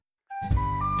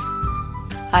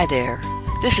Hi there,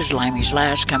 this is Limey's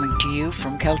Lass coming to you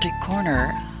from Celtic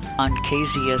Corner on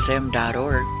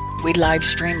kzsm.org. We live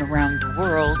stream around the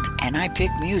world, and I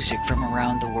pick music from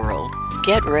around the world.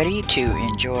 Get ready to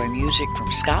enjoy music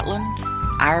from Scotland,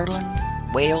 Ireland,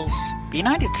 Wales, the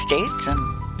United States, and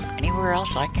anywhere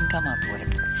else I can come up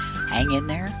with. Hang in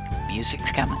there,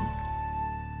 music's coming.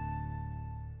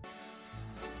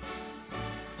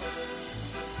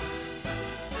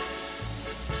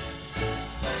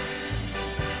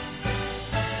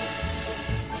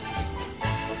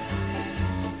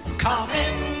 Come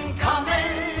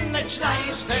in, it's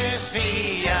nice to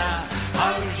see ya.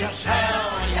 How's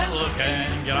yourself? You're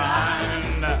looking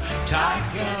grand.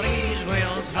 Take your ease,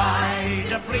 we'll try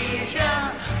to please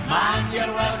ya. Man,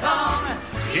 you're welcome.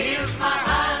 Here's my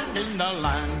hand. In the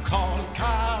land called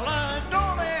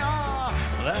Caledonia,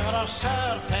 there are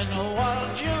certain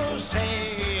words you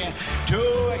say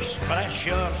to express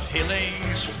your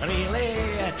feelings freely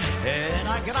in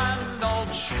a grand old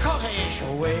Scottish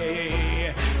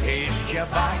way. Haste your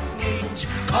back needs,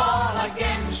 call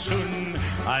again soon,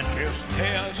 and your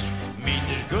stairs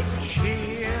means good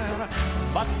cheer.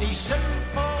 But these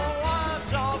simple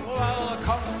words of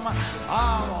welcome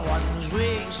are ones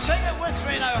we sing it with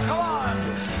me now. Come on,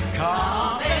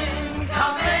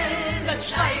 come in,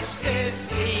 it's nice to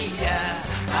see ya.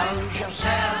 How's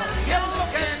yourself? You're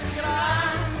looking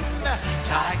grand.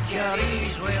 Take your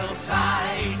ease, we'll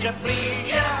try to please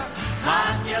ya.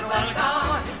 Man, you're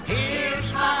welcome.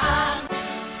 Here's my hand.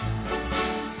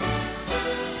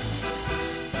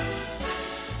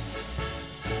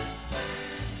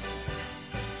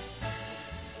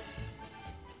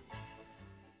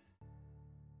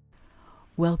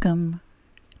 Welcome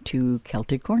to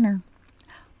Celtic Corner.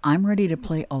 I'm ready to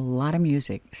play a lot of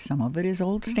music. Some of it is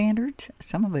old standards,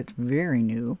 some of it's very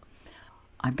new.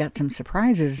 I've got some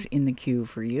surprises in the queue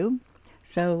for you.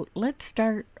 So let's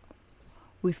start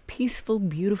with peaceful,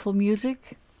 beautiful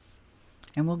music,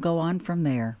 and we'll go on from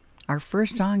there. Our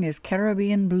first song is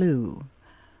Caribbean Blue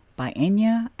by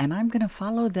Enya, and I'm going to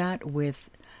follow that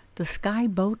with the Skye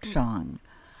Boat Song,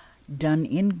 done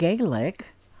in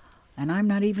Gaelic, and I'm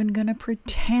not even going to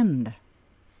pretend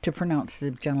to pronounce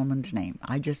the gentleman's name.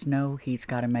 I just know he's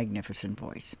got a magnificent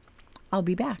voice. I'll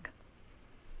be back.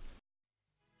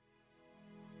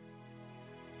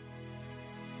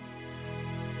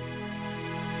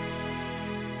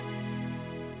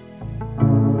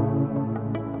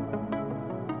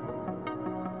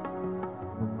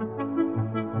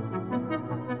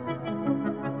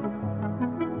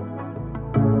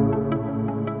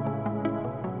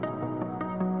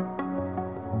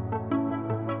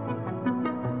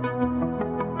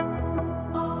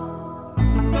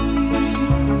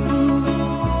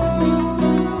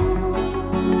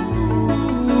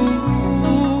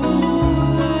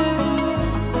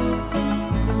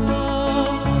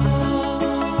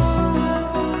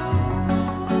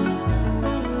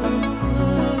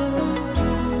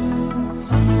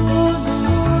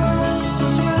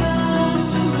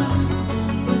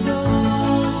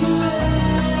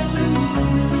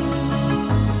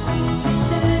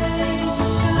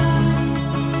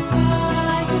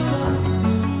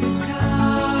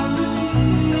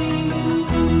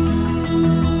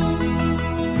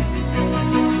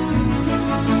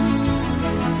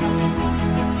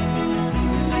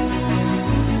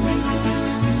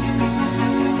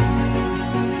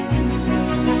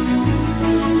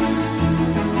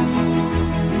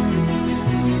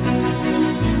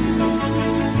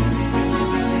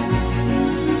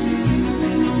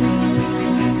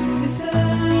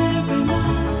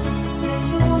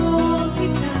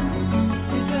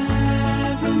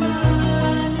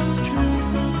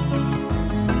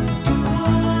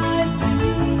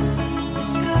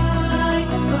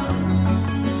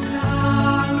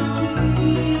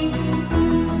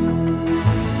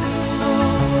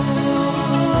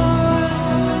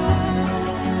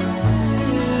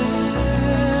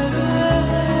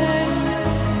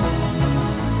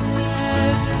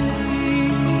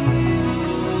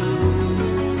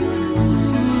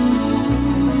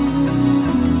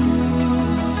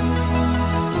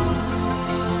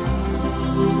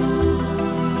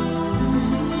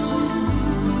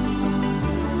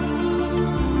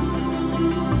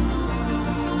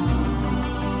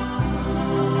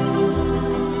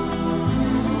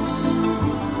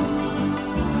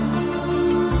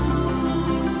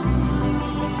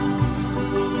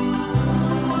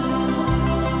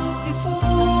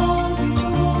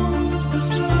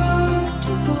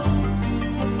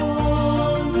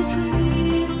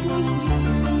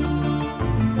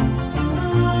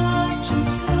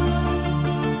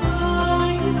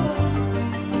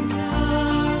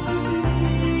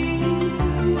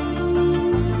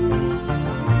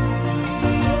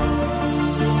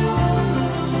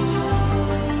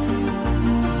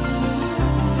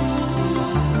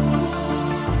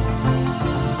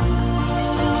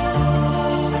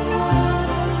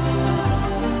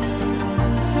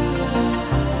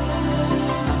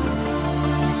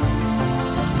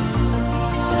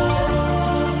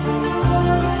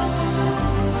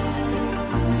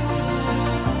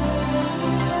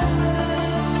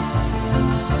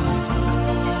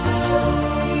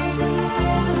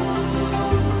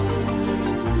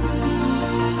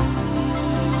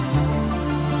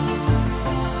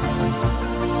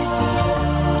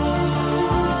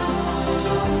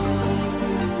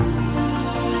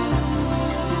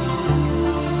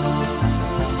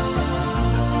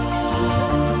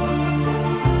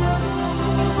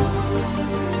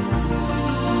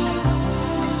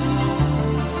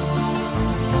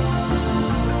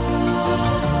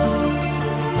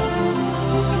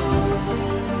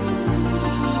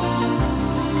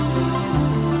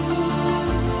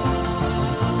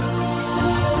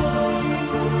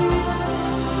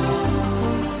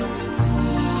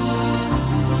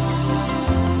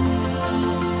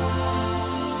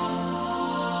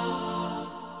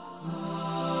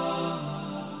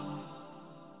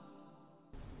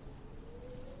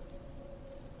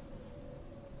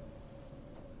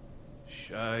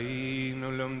 Shain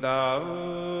Lomand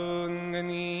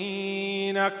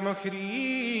Ninak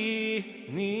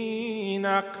Machri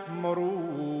Ninak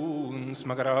Moruns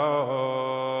Magrai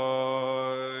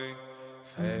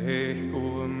Fech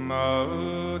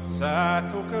Maut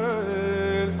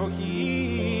Satukel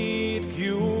Fochid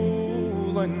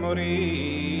Kjulen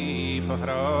Mori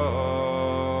Fachrai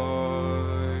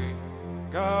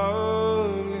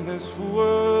Galines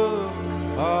Fuhr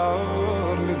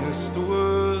Parlines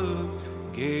Stuhr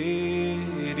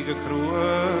Gerige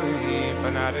Kroi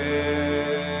van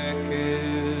Areke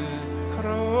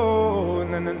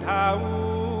Kronen en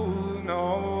Haun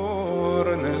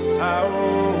Oren is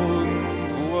Haun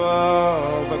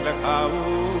Puadagleg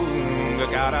Haun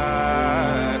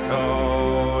Gegarakoi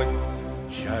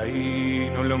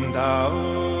Shain Lomand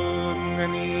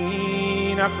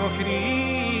Ninak Mochri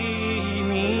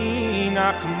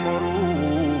Ninak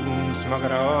Moruns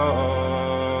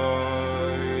Magrai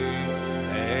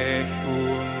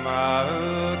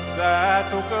Maat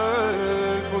Zatokel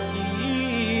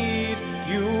Fochid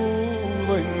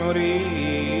Julen Mori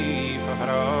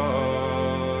Fachrai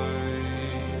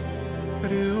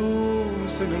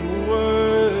Rusen en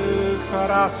Moeg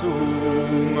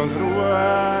Farasum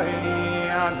Agruai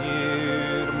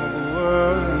Anir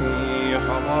Moguai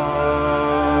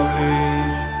Chamalish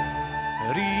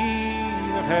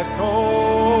Rien of Het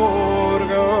Korgok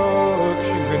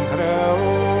Shingen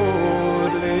Traud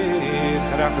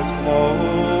Rachas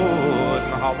Klod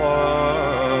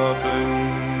Mahawapen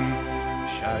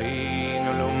Shain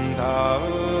Lomand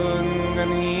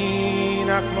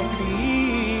Ninak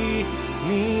Machri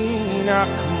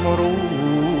Ninak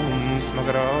Moruns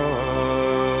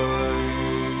Magrai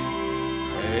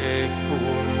Fech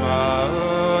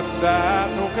Maat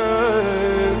Zatokel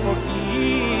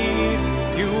Fochid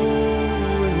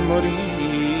Kjulen Mori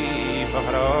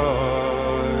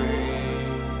Fachrai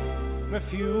Na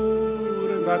Fjord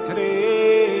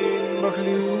Batrein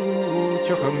Machluch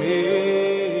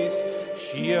Gemis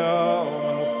Shiam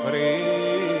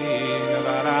Mufrein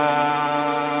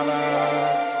Varava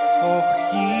Och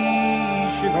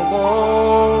Hish in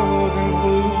Log and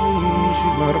Lush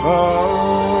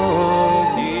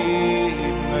Marvak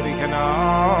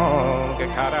Amerikanal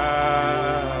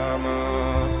Gekarama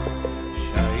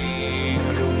Shain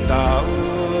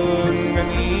Lomand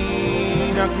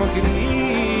Ninak Machri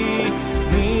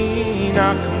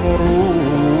Ninak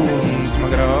Moruns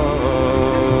Magrai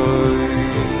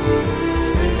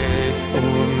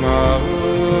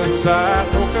Maat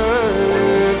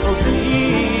Zatokel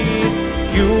Fochid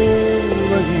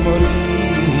Kjulen Mori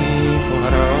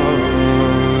Fachrai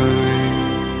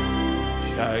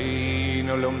Shain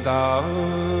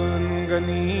Lomand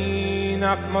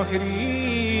Ninak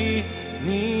Machri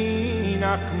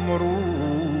Ninak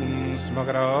Moruns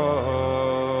Magrai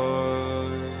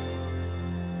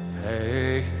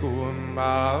Fech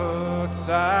Maat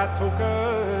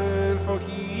Zatokel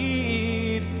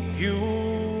Fochid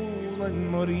Kjulen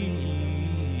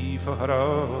Mori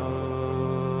Fachrai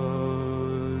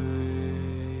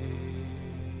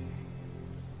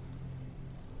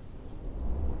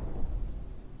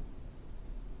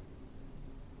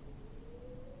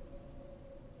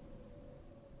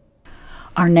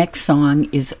Our next song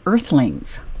is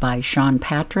Earthlings by Sean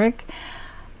Patrick,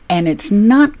 and it's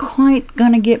not quite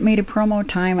going to get me to promo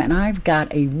time, and I've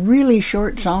got a really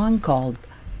short song called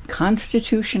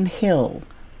Constitution Hill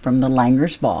from the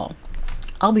Langers Ball.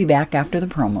 I'll be back after the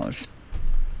promos.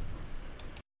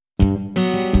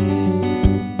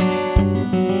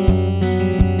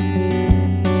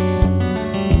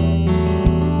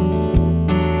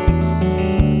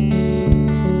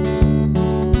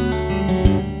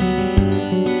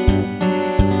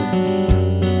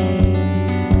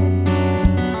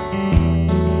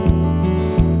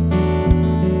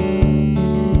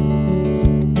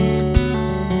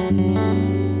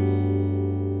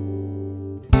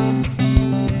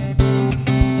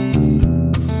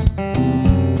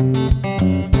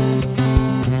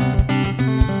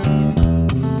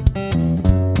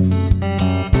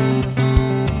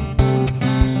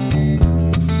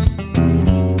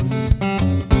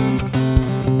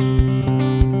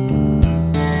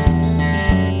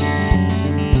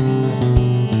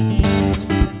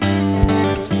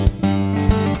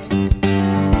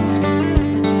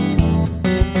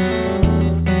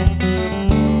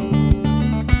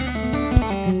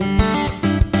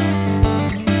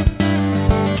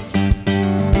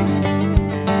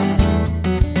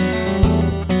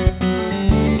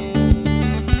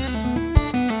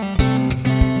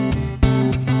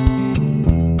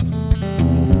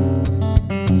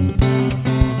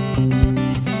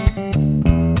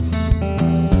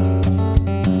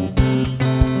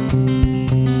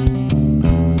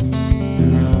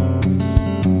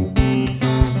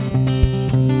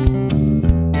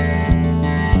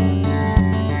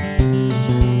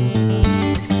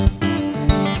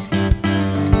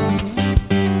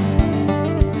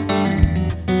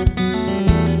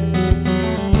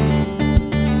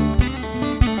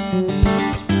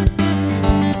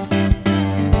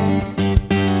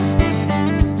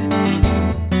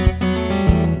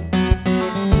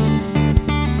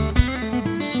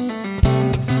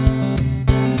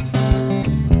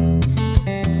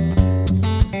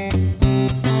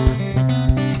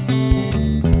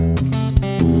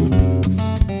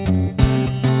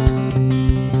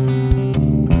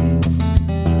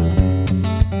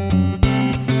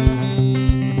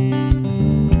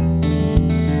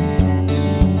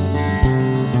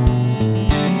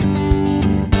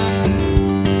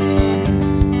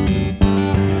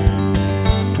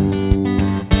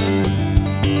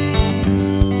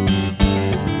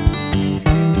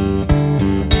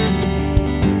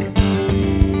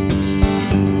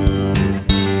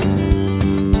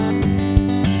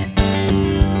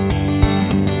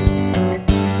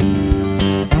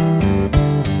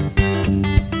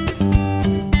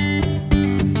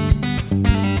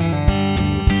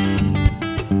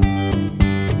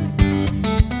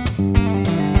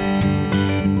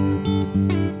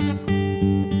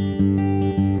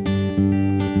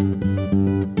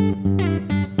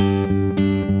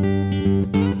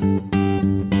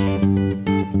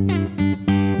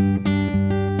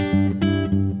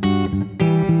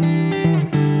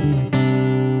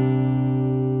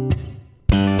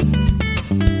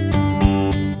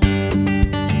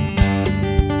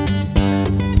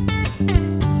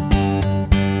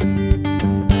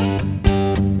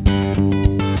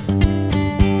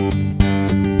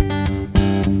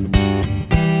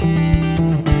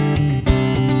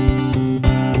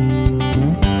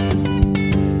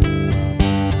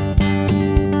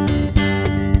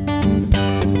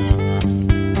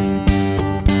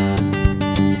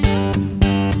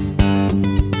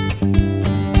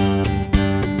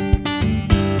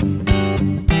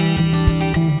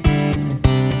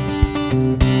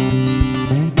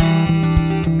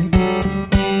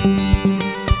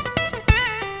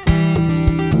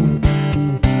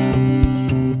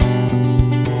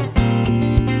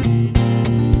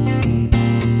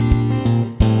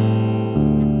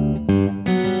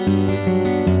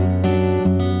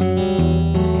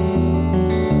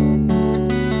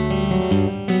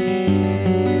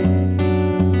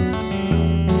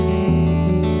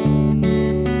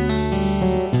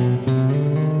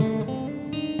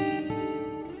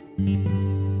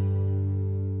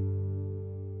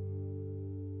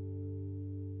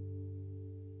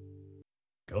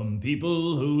 Come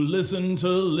people who listen to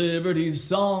Liberty's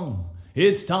song,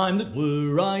 it's time that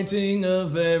we're righting a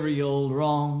very old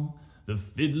wrong. The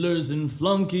fiddlers and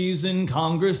flunkies in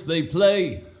Congress they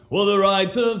play, while the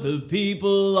rights of the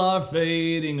people are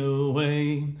fading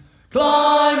away.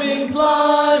 Climbing,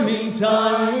 climbing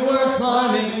time, we're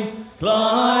climbing,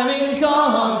 climbing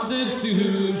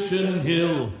Constitution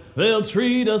Hill. They'll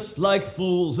treat us like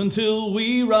fools until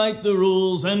we write the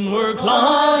rules, and we're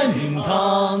climbing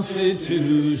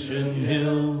Constitution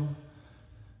Hill.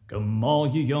 Come all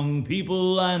you young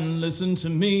people and listen to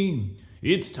me.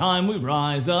 It's time we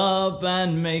rise up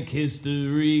and make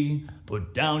history.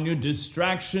 Put down your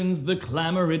distractions, the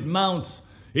clamor it mounts.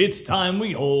 It's time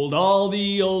we hold all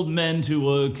the old men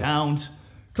to account.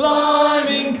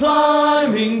 Climbing,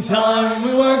 climbing time,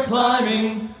 we were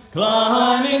climbing,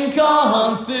 climbing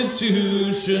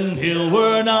Constitution Hill.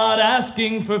 We're not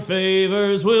asking for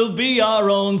favors, we'll be our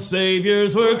own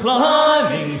saviors. We're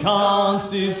climbing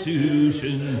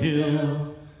Constitution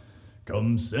Hill.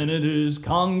 Come senators,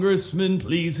 congressmen,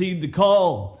 please heed the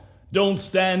call. Don't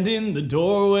stand in the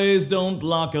doorways, don't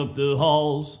block up the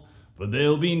halls. For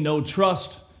there'll be no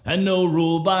trust and no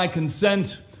rule by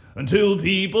consent until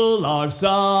people are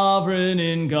sovereign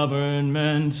in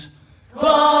government.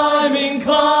 Climbing,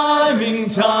 climbing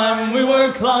time, we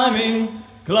were climbing,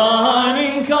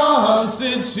 climbing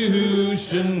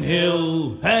Constitution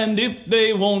Hill. And if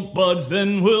they won't budge,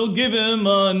 then we'll give him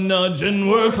a nudge, and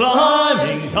we're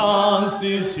climbing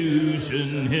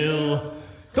Constitution Hill.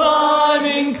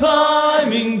 Climbing,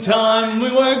 climbing time,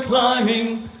 we were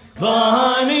climbing,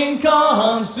 climbing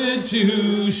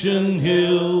Constitution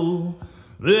Hill.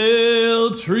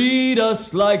 They'll treat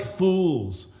us like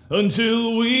fools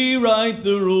until we write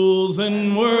the rules,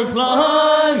 and we're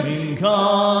climbing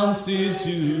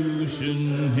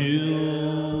Constitution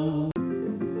Hill.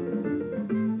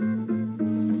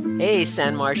 Hey,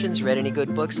 San Martians, read any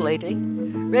good books lately?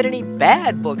 Read any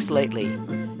bad books lately?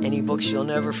 Any books you'll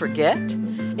never forget?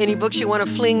 Any books you want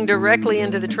to fling directly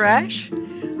into the trash?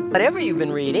 Whatever you've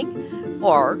been reading,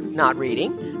 or not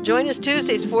reading, join us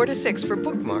Tuesdays 4 to 6 for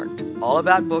Bookmarked, all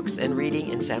about books and reading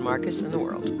in San Marcos and the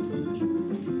world.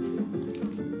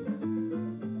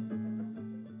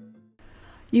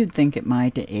 You'd think at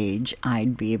my age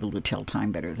I'd be able to tell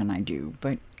time better than I do,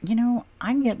 but you know,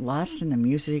 I get lost in the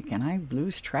music and I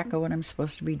lose track of what I'm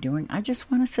supposed to be doing. I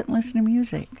just want to sit and listen to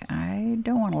music. I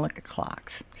don't want to look at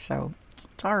clocks, so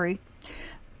sorry.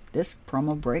 This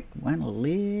promo break went a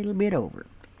little bit over.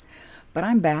 But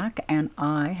I'm back and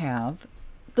I have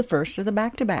the first of the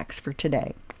back-to-backs for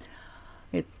today.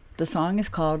 The song is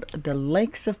called The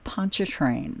Lakes of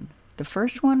Ponchartrain. The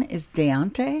first one is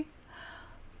Deanta,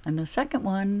 and the second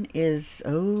one is,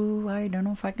 I don't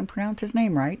know if I can pronounce his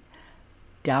name right,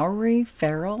 Daoiri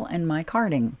Farrel and Mike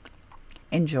Harding.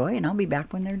 Enjoy, and I'll be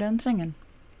back when they're done singing.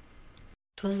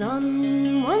 'Twas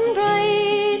on one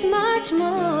bright March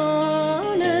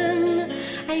morning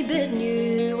I bid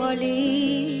New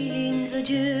Orleans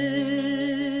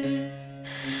adieu,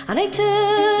 and I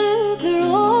took the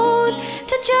road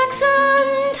to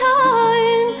Jackson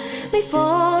Town, my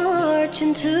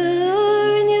fortune to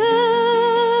renew.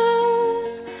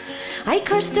 I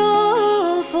cursed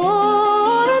all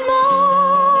for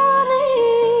money,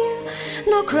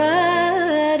 no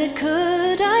credit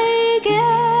could I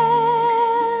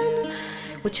get,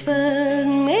 which filled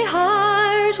my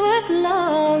heart with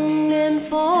longing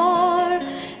for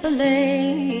the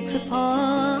lakes of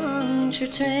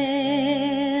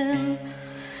Ponchartrain.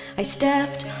 I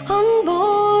stepped on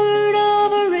board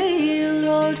of a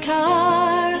railroad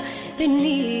car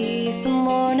beneath the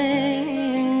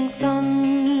morning sun.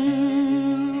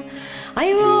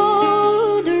 I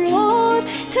rode the road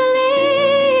till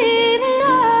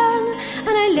evening,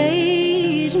 and I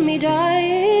laid me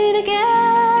down again.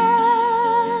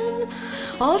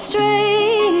 All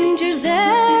strangers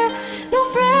there, no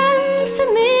friends to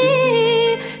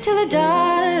me, till a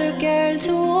dark girl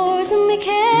towards me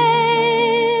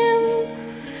came,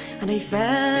 and I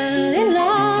fell in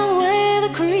love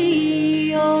with a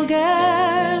Creole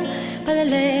girl by the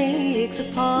lakes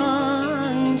of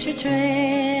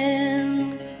Ponchartrain.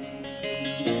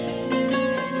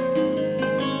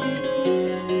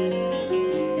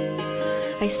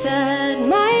 I said,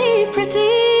 my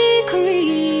pretty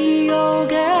Creole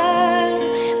girl,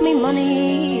 me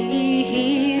money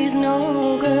here's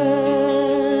no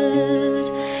good.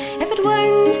 If it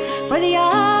weren't for the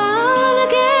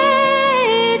alligators,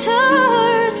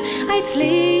 I'd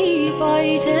sleep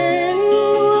out in the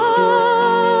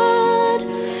wood.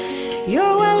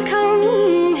 You're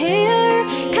welcome here,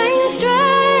 kind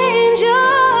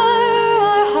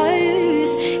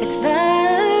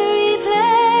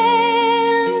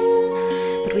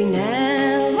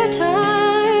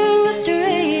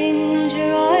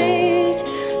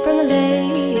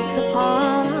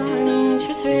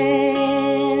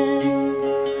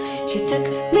She took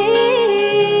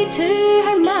me to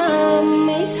her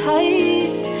mammy's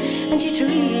house, and she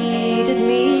treated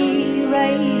me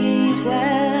right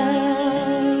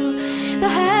well. The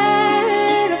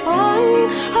hair upon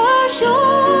her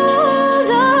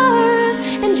shoulders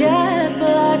and jet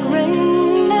black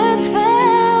ringlets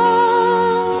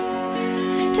fell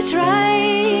to try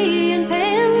and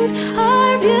paint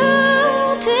her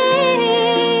beauty.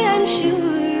 I'm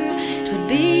sure 'twould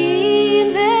be in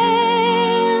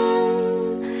vain.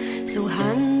 So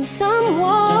handsome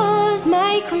was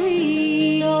my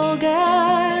Creole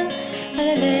girl by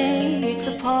the Lakes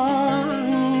of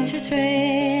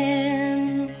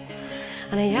Ponchartrain,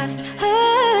 and I asked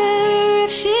her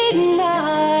if she'd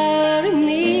marry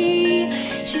me.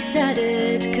 She said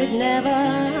it could never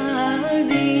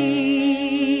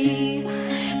be,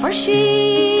 for she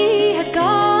had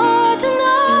got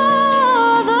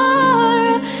another,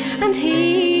 and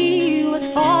he was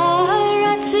far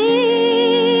at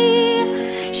sea.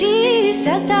 She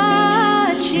said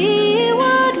that she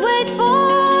would wait for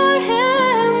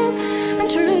him, and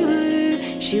true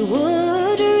she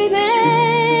would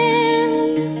remain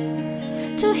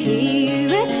till he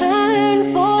returned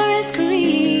for his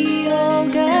Creole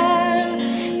girl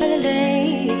by the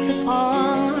Lakes of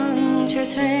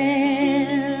Ponchartrain.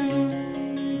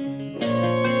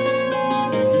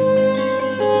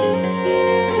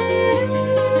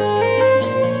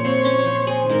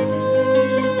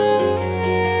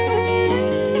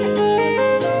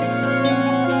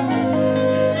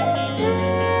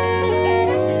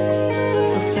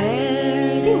 So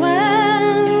fare thee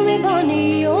well, me bonny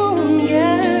young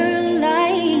girl, I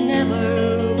never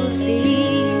will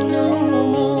see no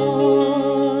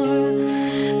more.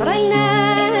 But I'll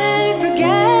never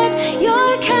forget your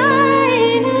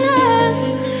kindness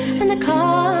and the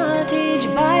cottage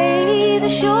by the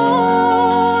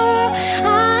shore,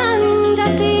 and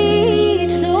at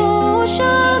each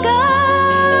social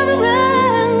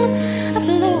gathering a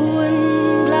flowing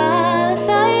glass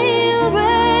I'll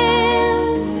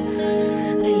raise,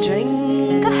 and I'll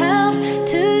drink a health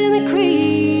to me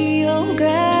Creole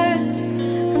girl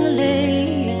and the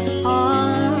Lakes of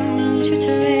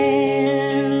Ponchartrain.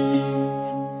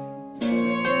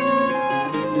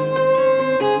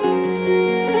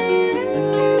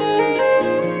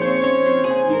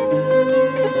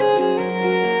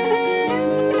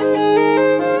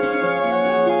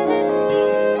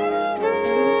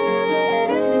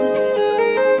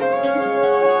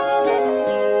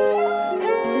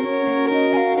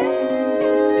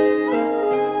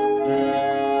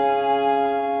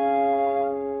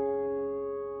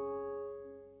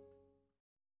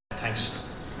 Thanks.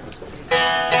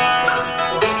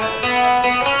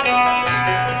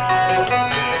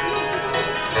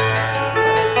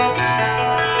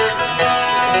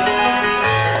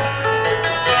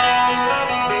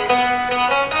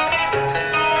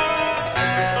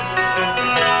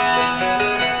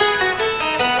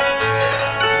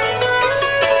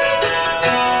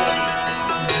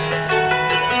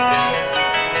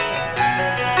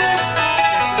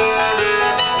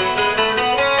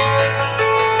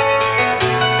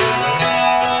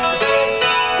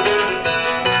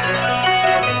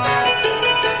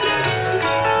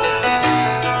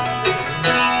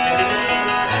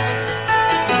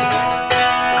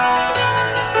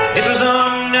 It was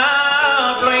on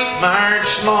a bright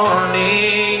March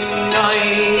morning,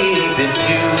 I'd been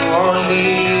New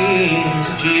Orleans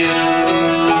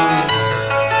June,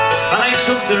 and I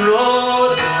took the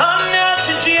road on out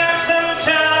to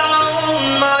Jacksontown,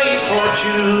 my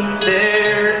fortune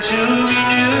there to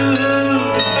renew.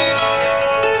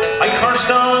 I cursed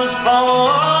all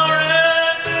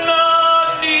foreign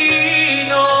money,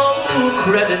 no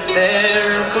credit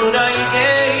there could I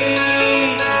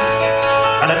gain,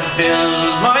 and it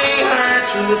filled my heart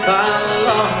with a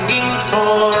longing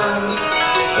for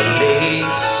the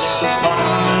Lakes of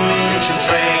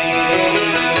Ponchartrain.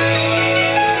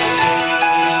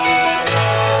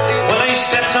 Well, I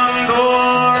stepped on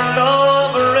board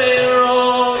of a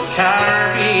railroad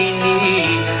car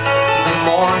beneath the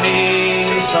morning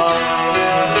sun,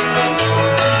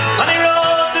 and I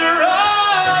rode the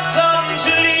roads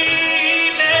until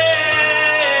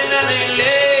evening, and they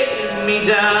laid me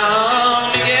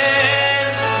down again.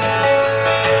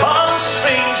 All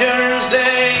strangers,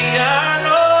 they are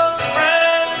no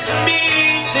friends to me,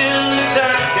 till the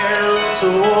dark girl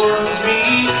towards me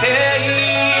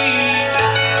came,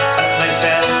 and I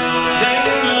fell in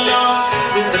love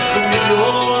with the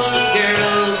Creole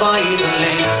girl by the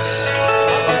Lakes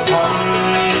of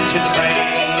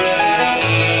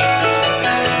Ponchartrain.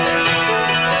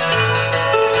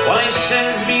 Well, I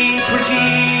sends me pretty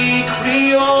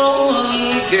Creole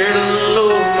girl,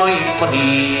 oh my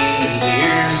money,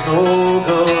 here's no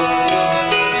good.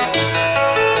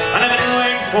 And I've been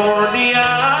waiting for the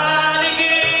alligators,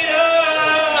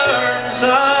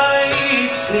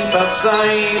 I'd sleep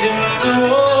outside in the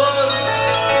woods.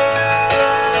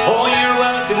 Oh, you're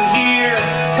welcome here,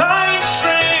 kind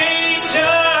stranger,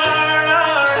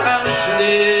 our house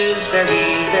is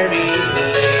very, very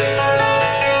big.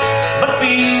 But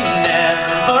we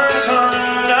never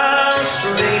turned a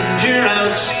stranger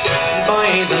out by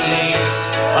the lakes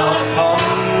of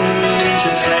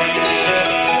Ponchartrain.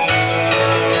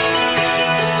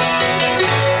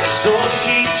 So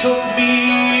she took me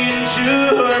into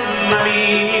her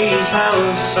mammy's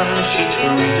house and she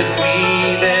treated me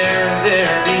there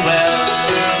very well.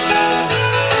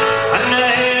 And I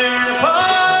heard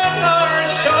upon her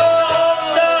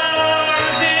shoulders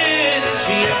in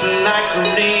cheap black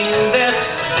ringlets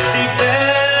they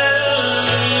fell,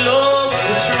 oh,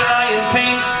 to try and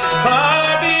paint her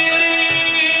beauty.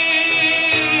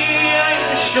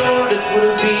 I'm sure it would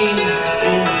have been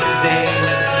in vain.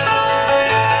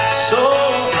 So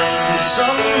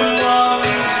someone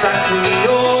that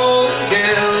Creole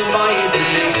girl by the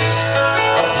lakes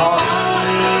of Ponchartrain.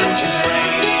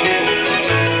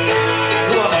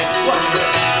 Go on, mate, go on.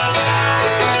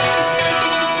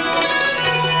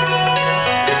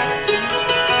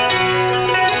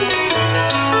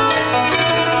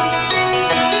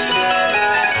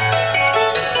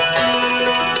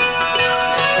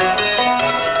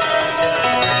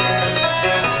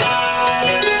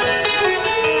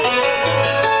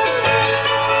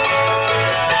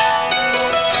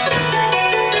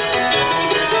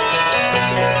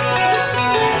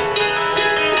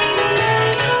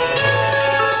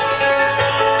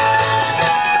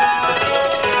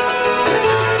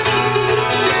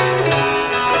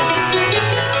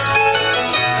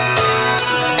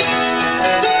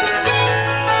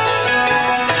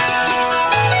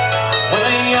 When I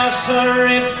asked her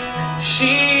if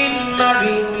she'd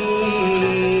marry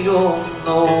me, oh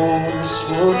no, this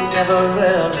would never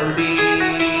ever be.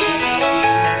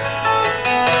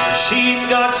 She'd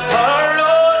got her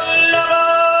own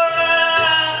lover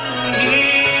and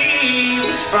he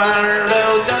was far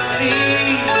out at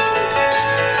sea.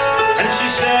 And she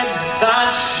said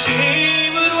that she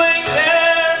would wait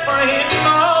there for him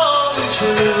all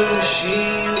through. She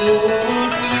would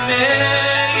remain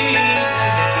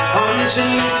until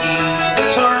he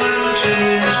returned to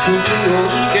his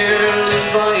Creole girl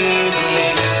by the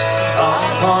lakes of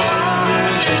Ponchartrain.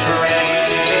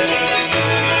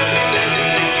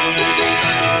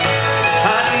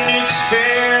 And it's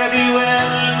fare thee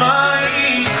well, my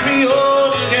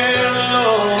Creole girl,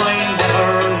 oh, I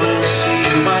never will see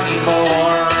you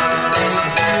anymore.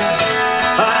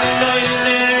 And I'll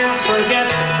never forget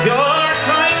your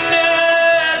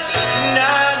kindness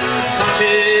and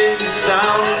cottage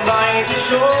down by the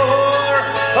shore.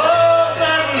 Oh,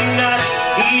 and that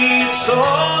each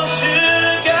social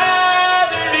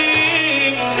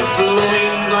gathering, the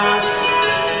flowing glass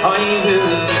I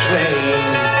will drain.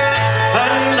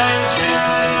 And I'll drink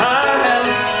a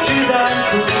health to that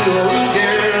Creole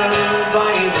girl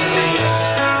by the lakes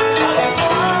of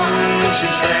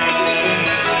Ponchartrain.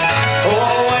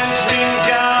 Oh, and drink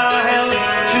a health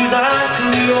to that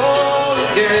Creole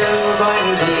girl by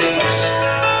the lakes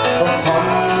of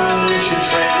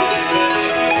Ponchartrain.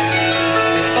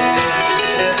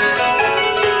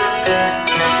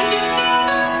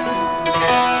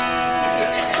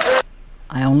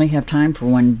 I only have time for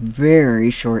one very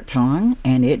short song,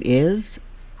 and it is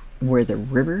Where the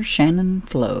River Shannon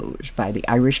Flows by the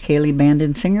Irish Ceili Band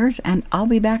and Singers, and I'll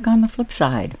be back on the flip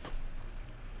side.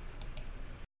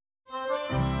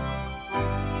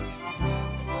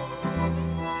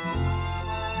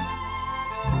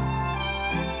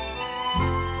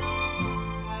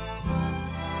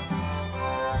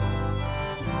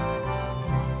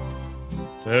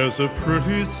 There's a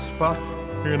pretty spot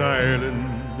in Ireland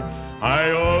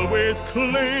I always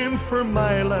claimed for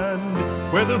my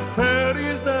land, where the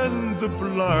fairies and the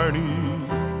blarney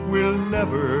will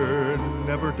never,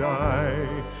 never die.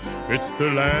 It's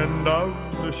the land of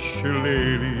the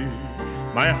Shillelagh.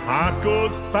 My heart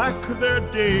goes back there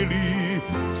daily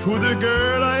to the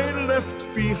girl I left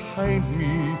behind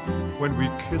me when we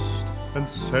kissed and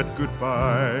said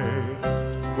goodbye.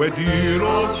 Where dear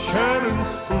old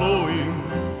Shannon's flowing,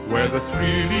 where the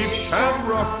three-leaf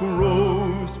shamrock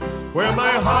grows, where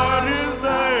my heart is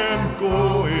I am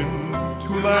going to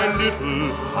my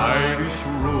little Irish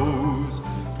rose.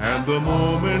 And the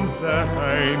moment that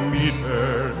I meet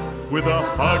her, with a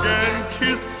hug and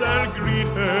kiss I'll greet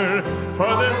her,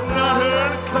 for there's not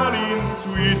a Colleen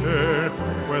sweeter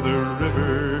where the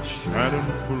river Shannon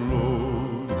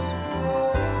flows.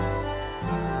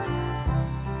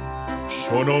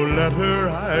 Sure no letter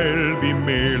I'll be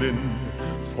mailing,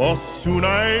 for soon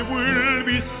I will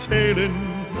be sailing,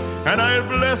 and I'll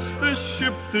bless the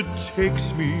ship that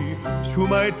takes me to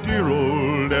my dear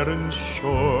old Erin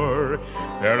shore.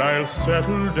 There I'll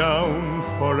settle down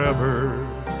forever,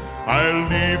 I'll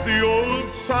leave the old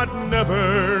sod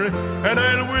never, and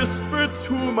I'll whisper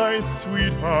to my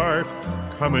sweetheart,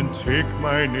 come and take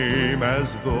my name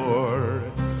as Thor.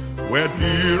 Where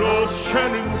dear old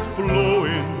Shannon's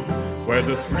flowing, where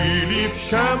the three-leaf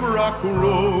shamrock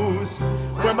grows,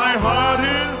 where my heart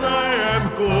is I am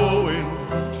going,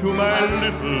 to my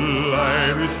little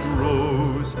Irish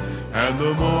rose. And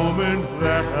the moment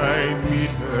that I meet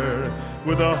her,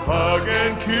 with a hug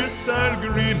and kiss I'll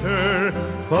greet her,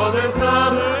 for there's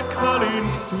not a calling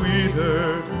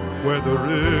sweeter, where the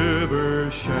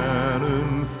river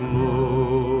Shannon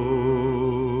flows.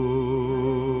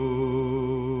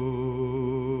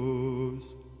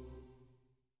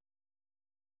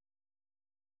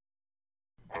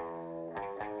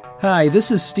 Hi, this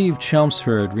is Steve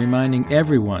Chelmsford reminding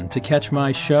everyone to catch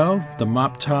my show, The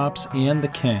Mop Tops and the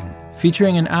King,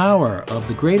 featuring an hour of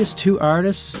the greatest two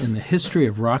artists in the history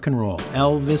of rock and roll,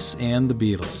 Elvis and the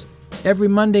Beatles. Every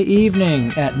Monday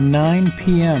evening at 9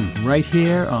 p.m. right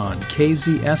here on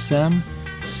KZSM,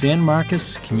 San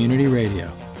Marcos Community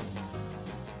Radio.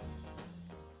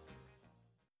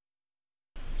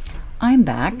 I'm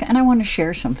back, and I want to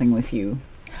share something with you.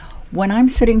 When I'm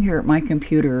sitting here at my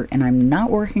computer and I'm not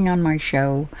working on my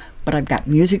show, but I've got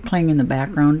music playing in the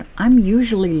background, I'm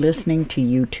usually listening to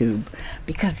YouTube,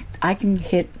 because I can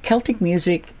hit Celtic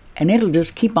music and it'll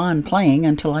just keep on playing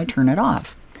until I turn it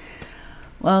off.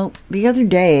 Well, the other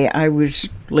day I was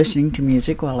listening to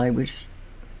music while I was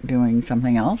doing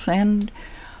something else, and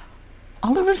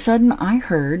all of a sudden I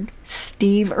heard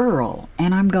Steve Earle,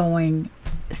 and I'm going,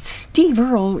 Steve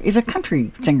Earle is a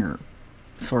country singer.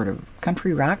 Sort of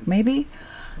country rock, maybe?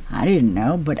 I didn't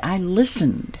know, but I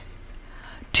listened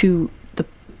to the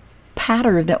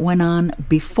patter that went on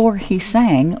before he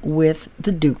sang with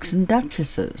the Dukes and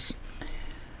Duchesses.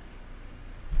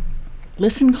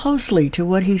 Listen closely to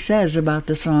what he says about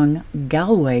the song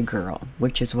Galway Girl,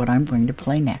 which is what I'm going to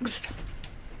play next.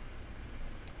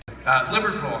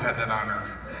 Liverpool had that honor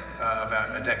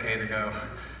about a decade ago.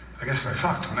 I guess they're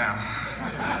fucked now.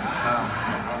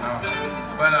 I don't know.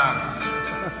 But,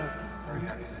 we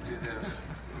have to do this.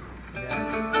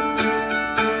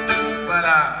 But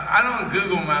I don't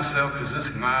Google myself because this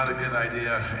is not a good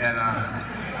idea. And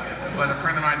but a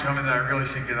friend of mine told me that I really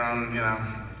should get on,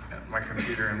 my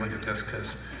computer and look at this,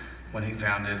 because when he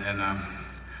found it, and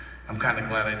I'm kind of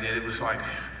glad I did. It was like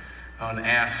on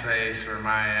Ass Face or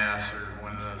My Ass or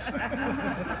one of those things.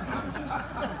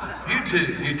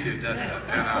 YouTube, that's it.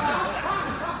 And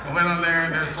I went on there,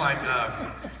 and there's like,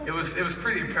 it was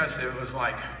pretty impressive. It was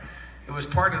like, it was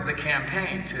part of the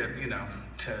campaign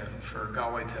for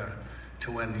Galway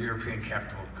to win the European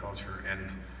Capital of Culture,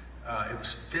 and it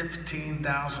was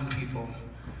 15,000 people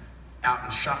out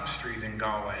in Shop Street in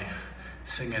Galway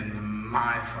singing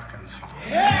my fucking song.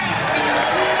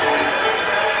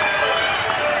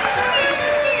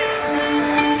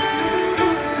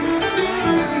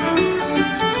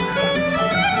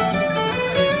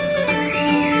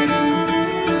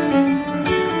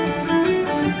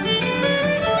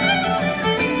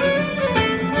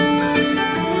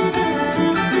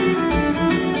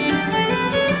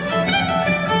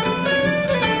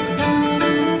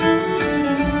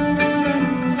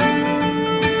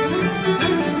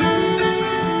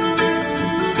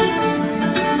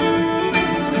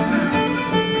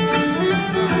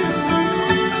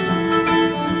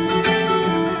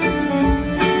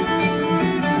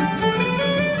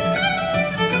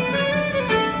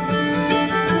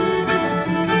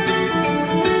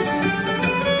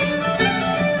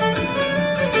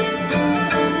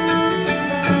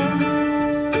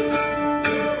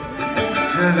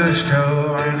 The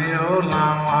store in the old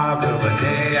long walk of a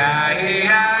day,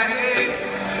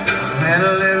 met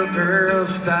a little girl,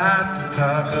 stopped to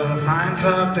talk of a fine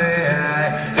soft day,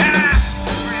 and I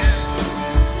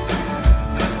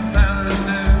was a fella to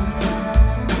do.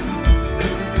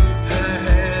 Her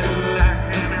head like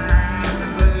an eyes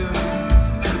of blue.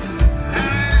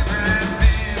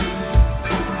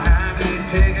 I'd be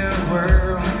taking a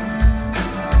whirl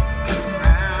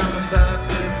around the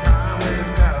Celtic farm with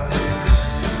Galway.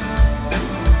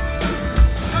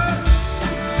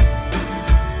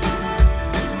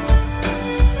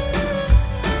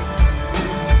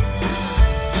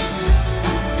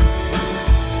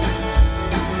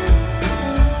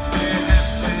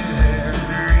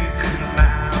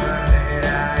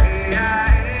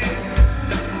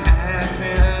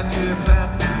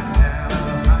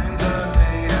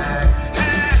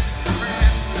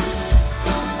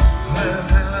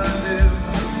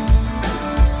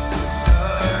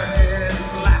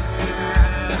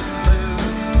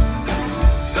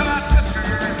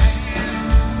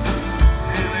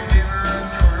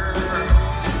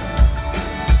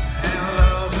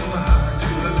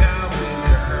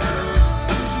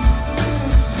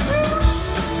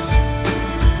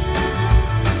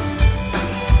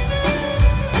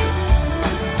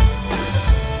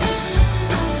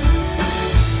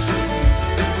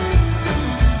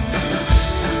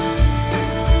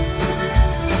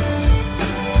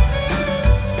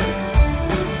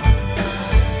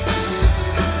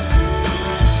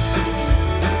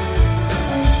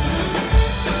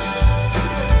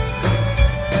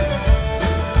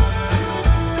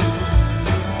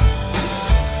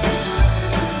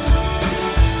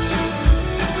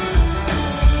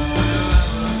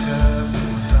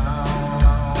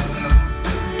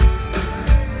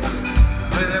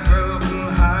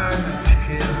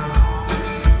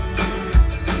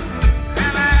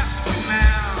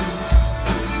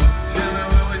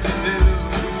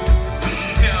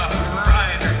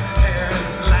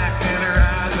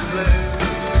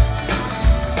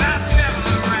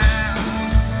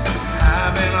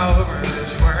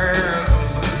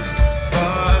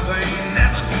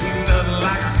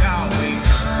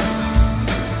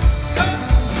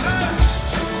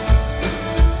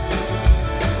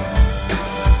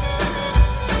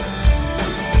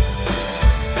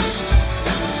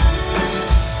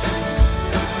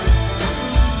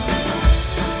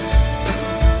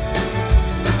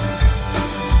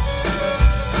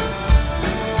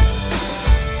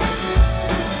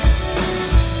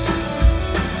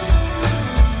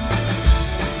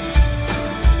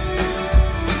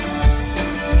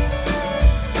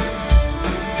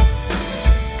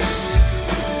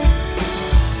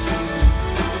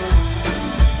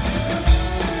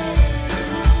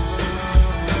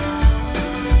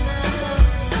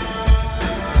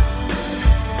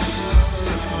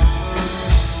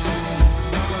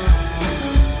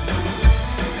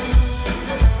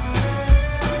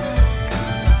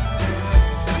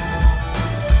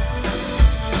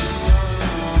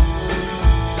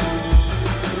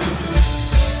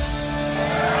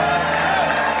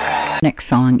 Next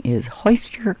song is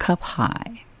Hoist Your Cup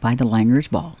High by the Langers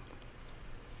Ball.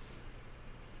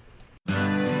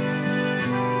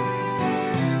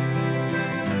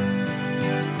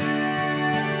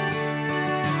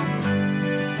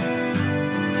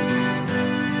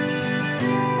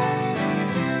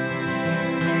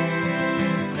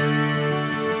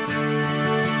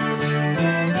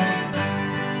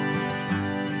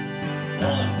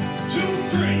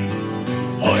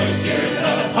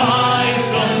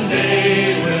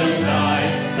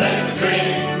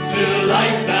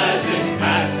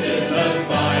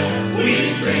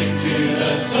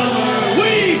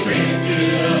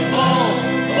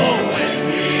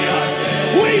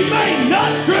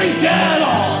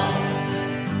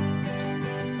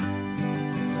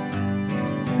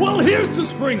 Well, here's to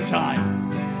springtime.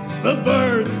 The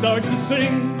birds start to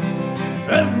sing.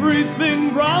 Everything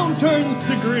brown turns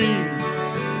to green.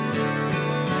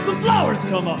 The flowers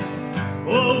come up.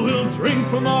 Oh, we'll drink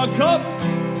from our cup.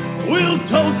 We'll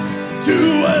toast to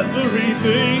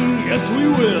everything. Yes, we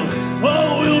will.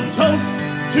 Oh, we'll toast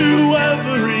to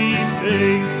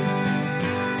everything.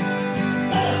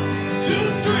 1, 2,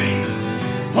 3.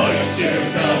 Hoist your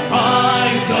cup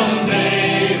high.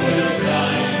 Someday we'll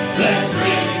die. Let's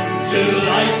drink to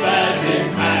life as it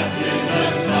passes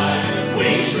us by. We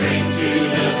drink to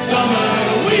the summer,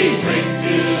 we drink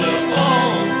to the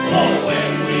fall. Oh,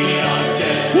 when we are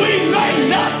dead, we may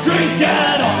not drink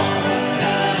at all.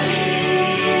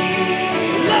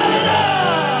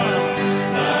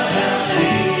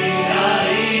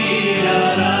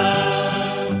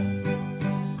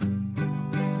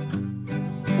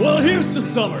 Well, here's to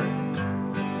summer.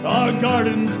 Our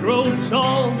gardens grow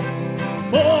tall.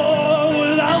 For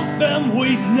without them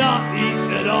we'd not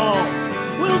eat at all.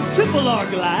 We'll tipple our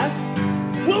glass.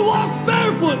 We'll walk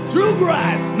barefoot through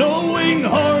grass, knowing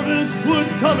harvest would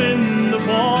come in the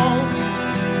fall.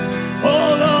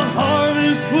 Oh, the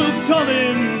harvest would come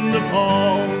in the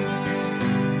fall.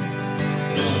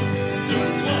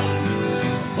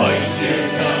 Hoist your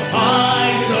cup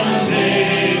high,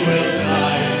 someday we'll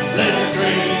die. Let's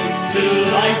drink to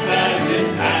life as it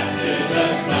passes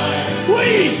us by. We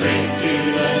drink to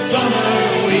the summer,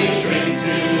 we drink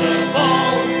to the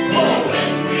fall. For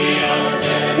when we are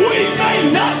dead, we may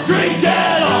not drink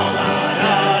at all. La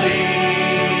da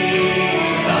dee,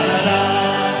 la da da,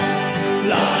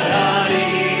 la da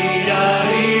dee, da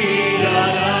dee, da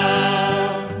da.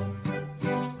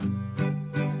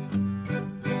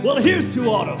 Well, here's to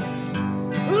autumn,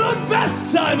 the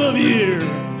best time of year.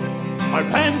 Our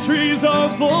pantries are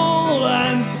full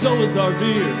and so is our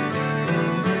beer.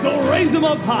 So raise them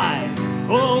up high.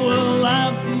 Oh, we'll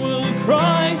laugh and we'll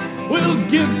cry. We'll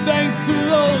give thanks to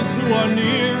those who are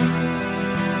near.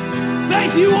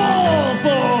 Thank you all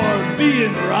for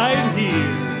being right here.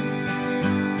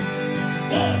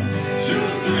 1, 2,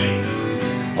 3.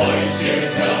 Hoist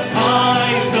your cup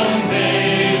high.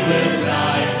 Someday we'll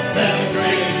die. Let's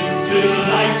drink to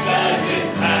life as it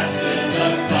passes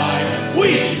us by. We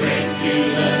drink to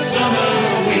the summer.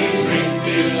 We drink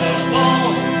to the fall.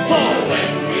 Oh,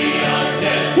 when we are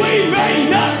dead, we may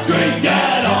not drink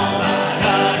at all. La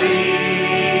da dee,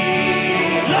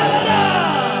 la da da,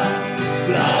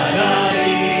 la da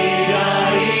dee, da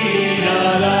dee, da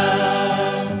da.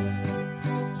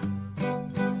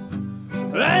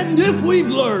 And if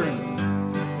we've learned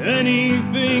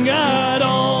anything at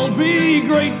all, be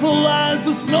grateful as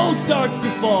the snow starts to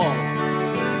fall.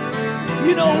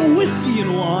 You know, whiskey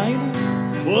and wine,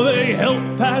 well, they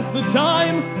help pass the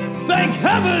time. Thank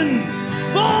heaven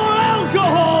for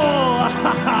alcohol!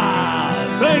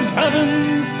 Thank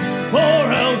heaven for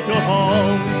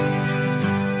alcohol.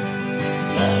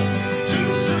 1, 2,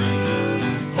 3.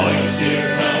 Hoist your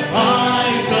cup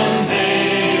high,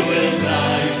 someday we'll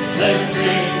die. Let's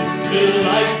drink to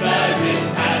life as it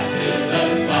passes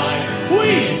us by. We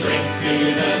drink to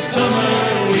the summer,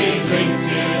 we drink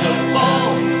to the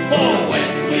fall. For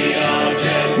when we are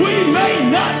dead, we may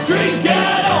not drink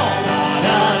at all. La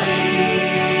da dee,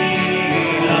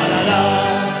 la da da,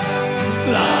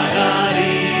 la da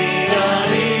dee, da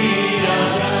dee, da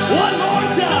da. One more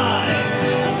time.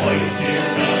 Hoist your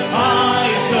cup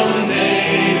high,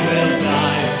 someday we'll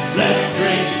die. Let's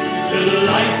drink to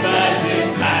life as it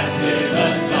passes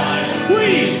us by. We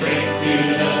drink to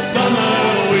the summer,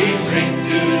 we drink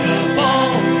to the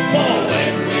fall. For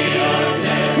when we are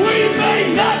dead, we may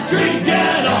not drink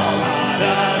at all. La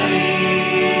da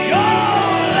dee, oh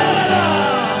la da da,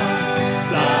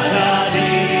 la da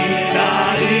dee, da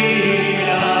dee,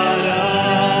 da da.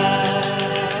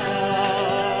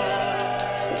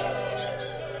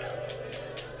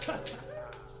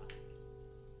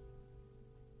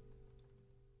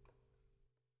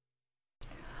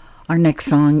 Our next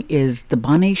song is The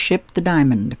Bonnie Ship the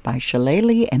Diamond by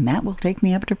Shillelagh, and that will take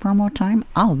me up to promo time.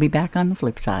 I'll be back on the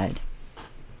flip side.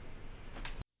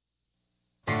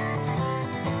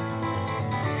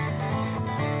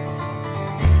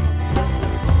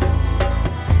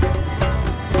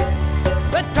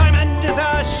 The Diamond is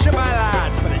a ship, my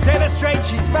lads, but it's ever straight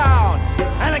she's bound,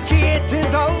 and the key it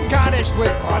is all garnished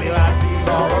with bonny lassies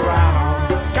all around.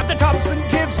 Captain Thompson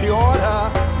gives the order,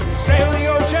 sail the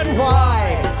ocean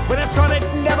wide, with the sun it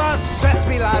never sets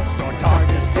me, lads, nor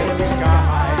darkness fills the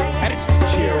sky. And it's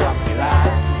cheer up, me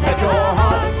lads, let your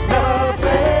hearts never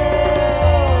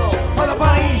fail, for the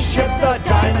bonny ship, the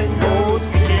Diamond, goes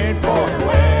fishing for the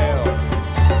whale.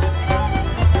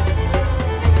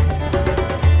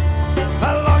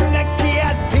 Along the quay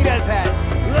at Peter's Head,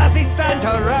 lassies stand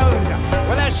around,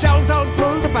 with their shells all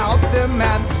pulled about them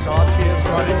and the saw tears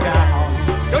running down.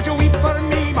 Don't you weep for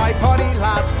me, my bonny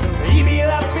lass, leave me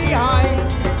left behind,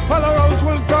 for the roads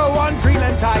will go on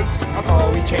Greenland's ice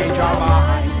before we change our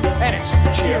minds. And it's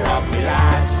cheer up, me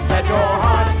lads, let your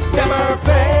hearts never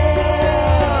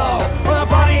fail, for the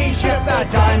bonny ship, the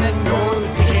Diamond, goes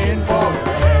fishing for a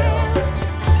whale.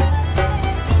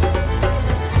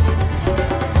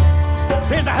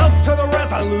 Here's a help to the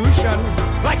Resolution,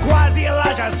 like Quasi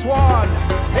Elijah Swan.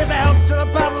 Here's a help to the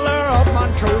battler of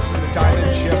Montrose and the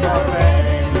Diamond ship of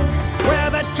fame, where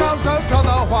the trousers of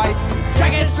the white,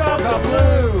 jackets of the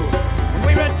blue, and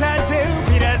we return to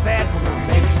Peter's Head from the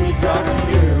makes we come to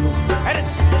you. And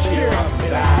it's cheer up, me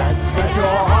lads, let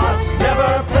your hearts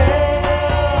never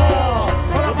fail,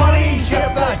 for the bonny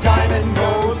ship, the Diamond,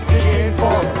 goes fishing for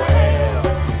a whale.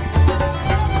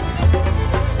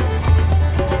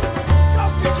 Go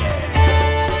fishing!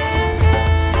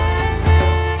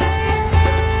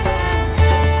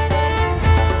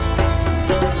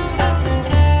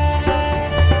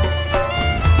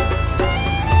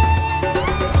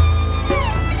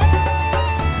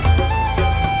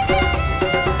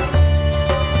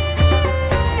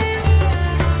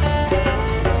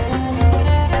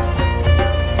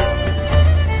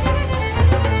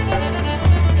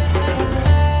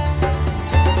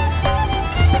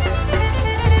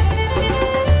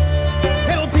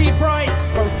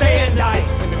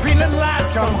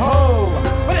 Come home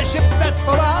with a ship that's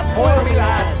full of oil, me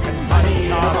lads, and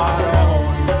money of our own.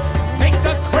 Make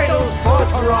the cradles for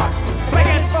to rock,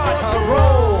 frigates for to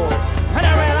roll, and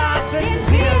every lass in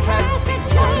Peter's Head sing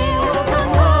jolly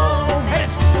welcome home. And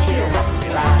it's cheer up, me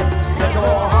lads, let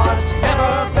your hearts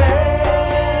never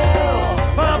fail,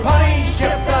 for the bonny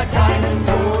ship, the Diamond,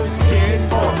 goes fishing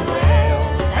for a whale.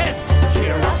 And it's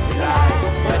cheer up, me lads,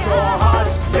 let your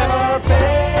hearts never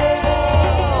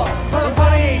fail, for the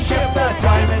bonny ship, the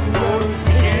Diamond, goes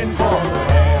fishing for a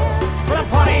whale. For the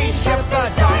bonny ship, the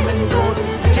Diamond, goes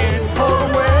fishing for a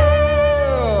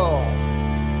whale.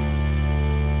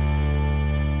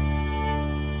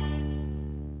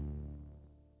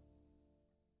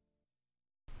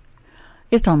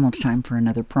 It's almost time for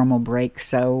another promo break,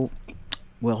 so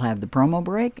we'll have the promo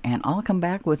break, and I'll come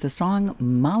back with the song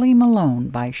Molly Malone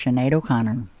by Sinead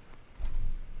O'Connor.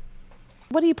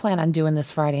 What do you plan on doing this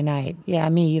Friday night? Yeah,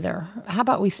 me either. How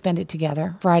about we spend it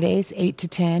together? Fridays, 8 to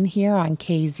 10 here on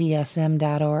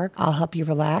kzsm.org. I'll help you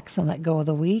relax and let go of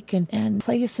the week and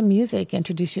play you some music,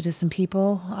 introduce you to some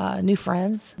people, new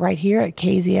friends, right here at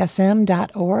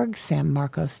kzsm.org, San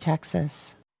Marcos,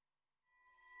 Texas.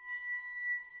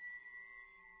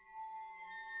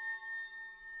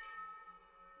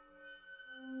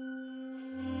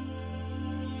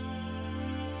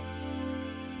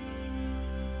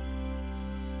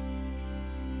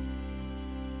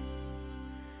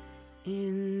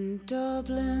 In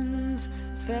Dublin's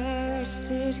fair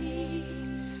city,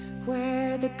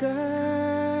 where the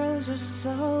girls are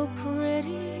so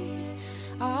pretty,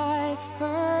 I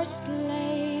first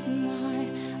laid my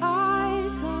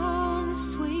eyes on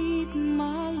sweet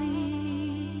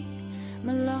Molly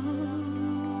Malone,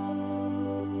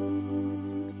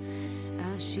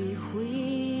 as she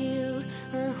wheeled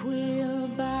her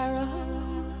wheelbarrow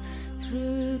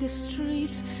through the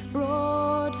streets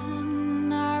broad and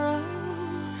narrow,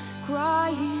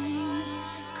 crying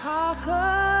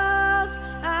cockles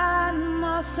and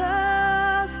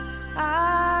mussels,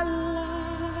 alive,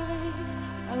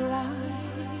 alive,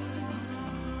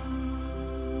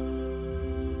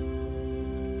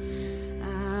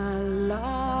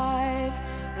 alive,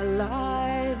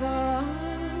 alive, oh,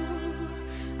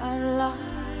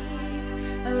 alive,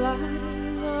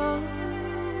 alive, oh,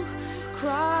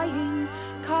 crying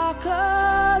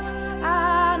cockles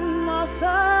and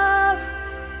mussels,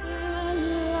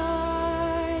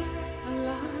 alive,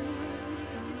 alive,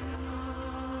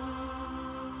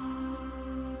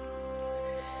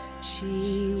 oh.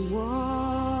 She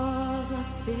was a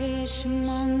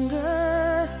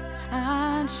fishmonger,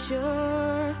 and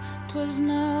sure 'twas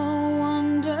no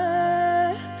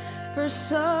wonder, for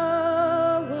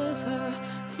so was her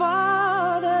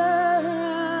father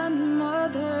and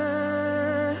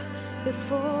mother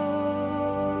before,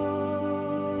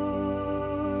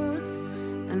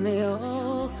 and they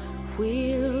all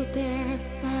wheeled their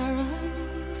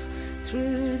barrows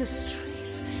through the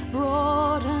streets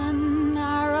broad and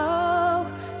narrow,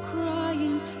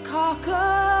 crying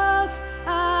cockles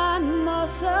and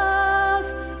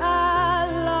mussels,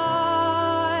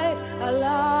 alive,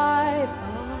 alive,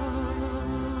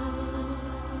 oh,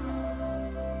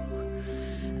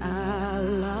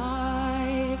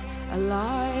 alive,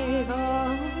 alive,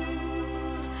 oh,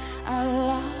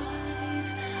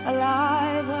 alive,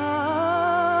 alive,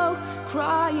 oh,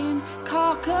 crying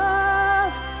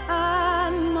cockles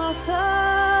and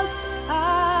mussels,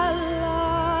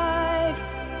 alive,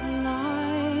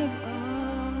 alive, oh.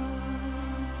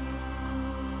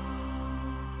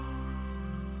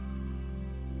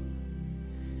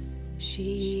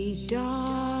 She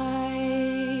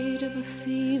died of a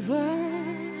fever,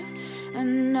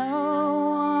 and no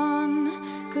one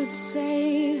could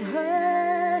save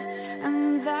her,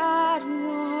 and that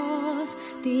was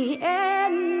the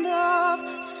end of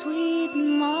sweet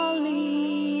Molly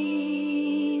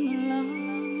Malone.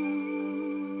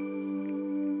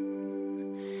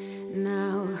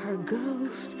 Now her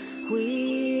ghost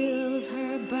wheels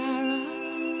her barrow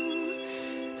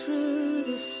through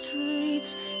the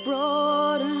streets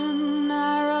broad and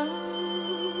narrow,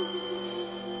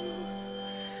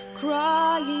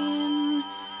 crying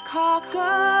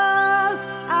cockles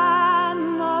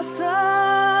and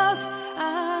mussels,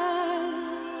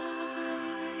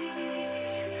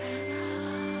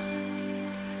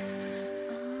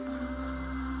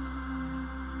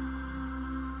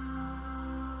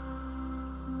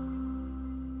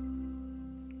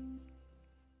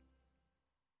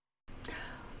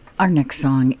 Our next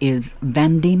song is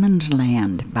Van Diemen's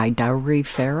Land by Daoiri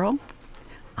Farrell.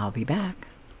 I'll be back.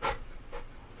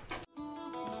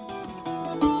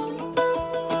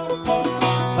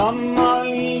 Come all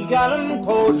ye gallant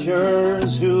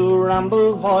poachers who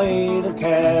ramble void of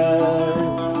care,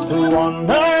 who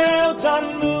wander out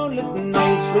on moonlit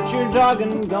nights with your dog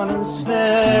and gun and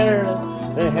snare,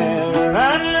 the hare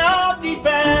and lofty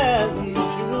pheasants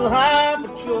you'll have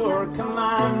at your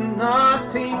command,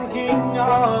 not thinking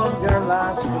of your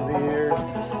last career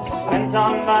spent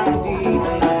on Van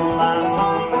Diemen's Land.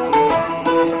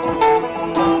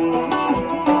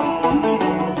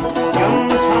 Young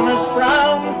Thomas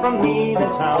Brown from me the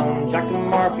town, Jack and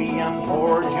Murphy and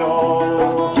poor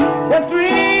Joe, the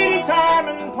three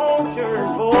determined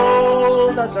poachers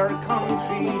bold as our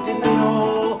country didn't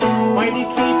know, mighty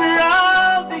keeper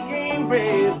of the game,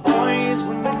 brave boys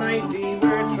from the night they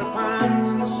were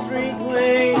trepanned,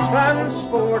 straightway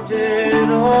transported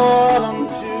all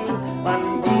unto Van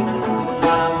Diemen's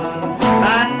Land.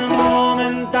 And the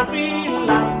moment that we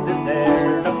landed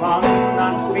there upon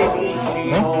that fatal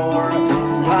shore,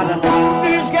 had the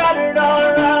hunters gathered all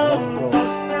around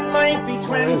us, there might be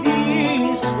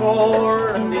 20 score,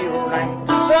 and they ranked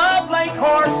us up like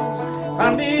horses,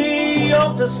 and they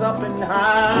yoked us up in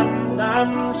hand,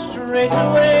 and straight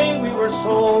away we were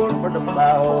sold for the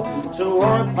plough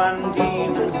toward Van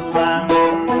Diemen's Land.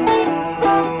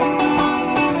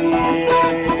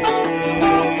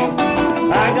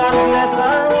 God bless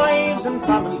our wives and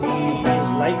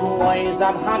families, likewise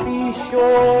that happy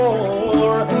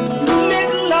shore,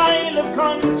 little isle of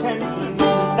contentment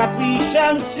that we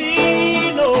shall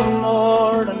see no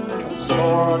more, and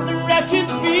restore the wretched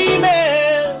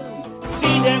females,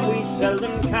 see them we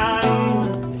seldom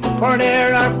can, for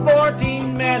there are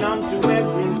 14 men unto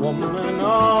every woman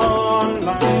on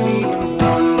Van Diemen's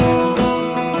Land.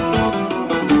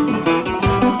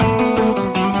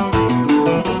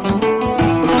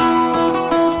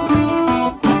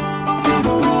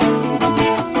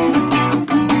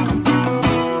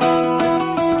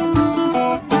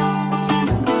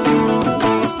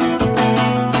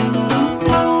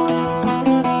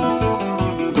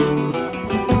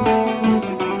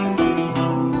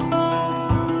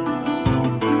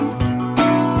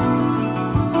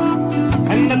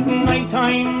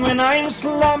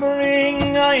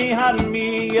 Slumbering, I had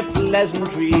me a pleasant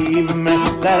dream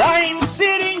that I'm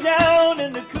sitting down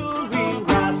in the cool green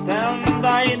grass down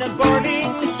by the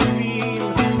burning stream,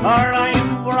 or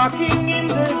I'm rocking in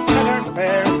the feathered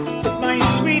fair with my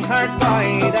sweetheart by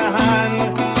the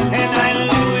hand, and I'm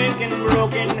weak and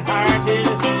broken hearted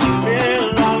still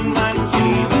on Van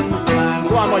Diemen's Land.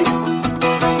 Go on, Mike.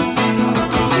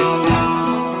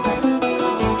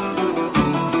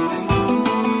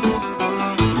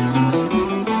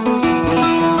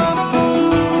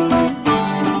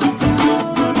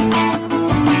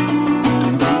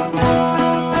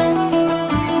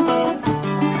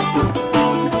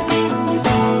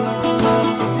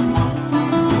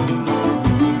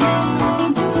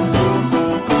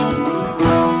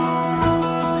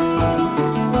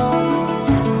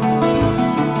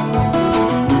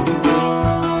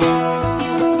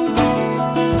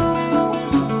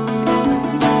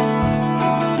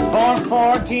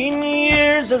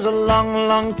 years is a long,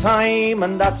 long time,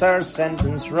 and that's our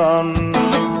sentence run.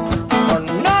 For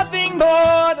nothing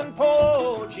more than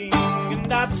poaching, and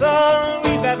that's all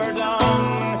we've ever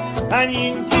done. And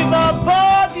you can give up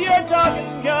both your dog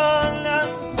and gun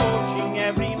and poaching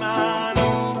every man.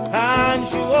 And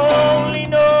you only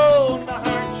know the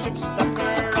hardships that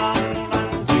we're on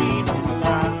Diemans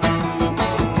Land.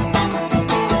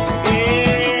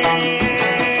 Yeah.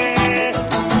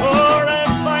 Or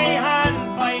if I had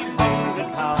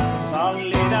 500 pounds all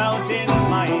laid out in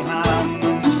my hand,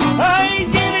 I'd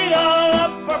give it all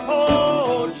up for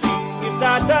poaching if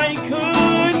that I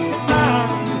could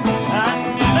command. And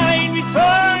then I'd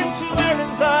return to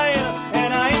Erin's Isle,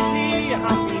 and I'd be a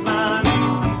happy man.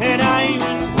 And I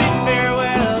would bid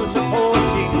farewell to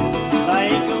poaching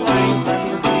like a wise man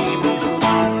with Diemans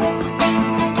Land.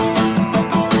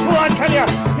 Go on, Kelly,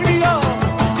 here we go.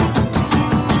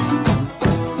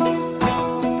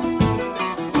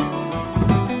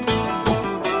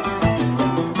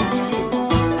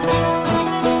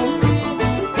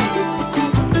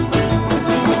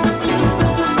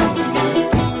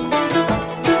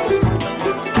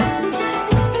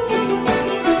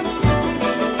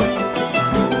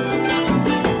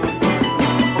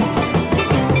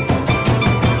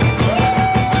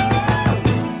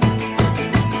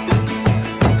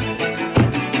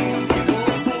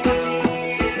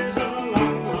 Years of a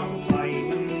long, long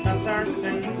time, that's our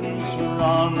sentence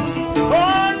run.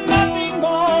 For nothing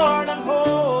more than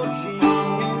poaching,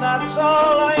 and that's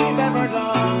all I've ever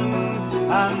done.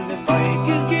 And if I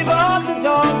could give up the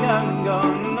dog and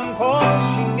gun and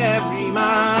poaching every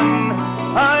man,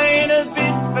 I'd have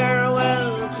bid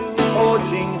farewell to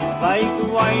poaching like a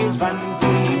wise man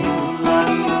Diemans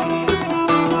Land.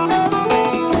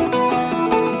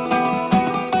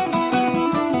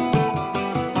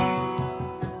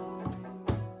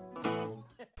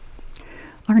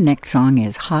 Our next song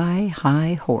is High,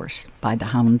 High Horse by the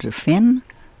Hounds of Finn,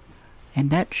 and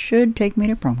that should take me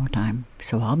to promo time,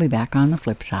 so I'll be back on the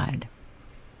flip side.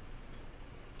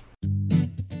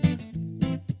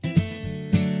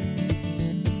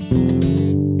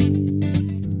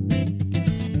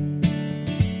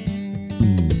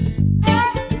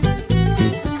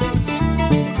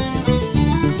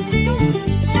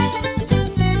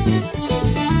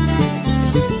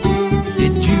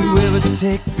 Did you ever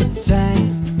take the time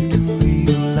to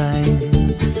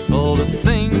realize all the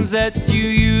things that you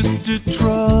used to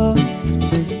trust?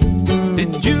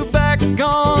 Did you back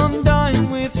on dine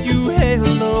with you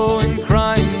halo and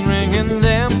crime ringing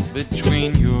them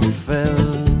between your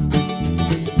fists?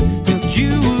 Did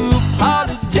you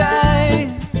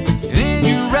apologize? And in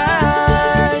your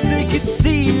eyes they could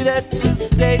see that the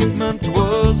statement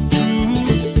was true.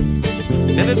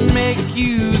 Did it make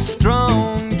you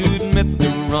strong to admit the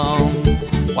wrong?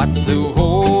 Watch the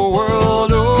whole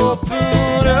world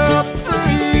open up for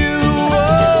you.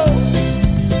 Oh,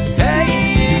 hey,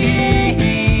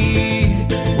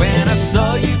 when I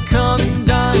saw you coming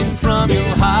down from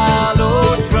your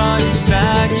hallowed ground,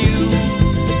 I knew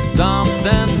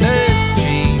something had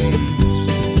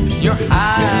changed. Your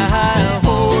high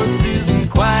horse isn't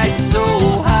quite so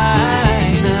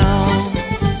high now.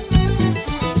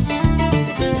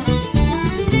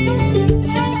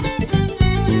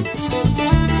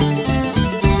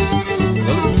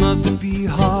 Well, it must be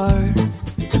hard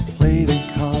to play the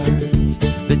cards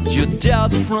that you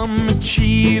dealt from a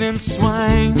cheating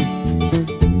swine.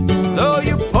 Though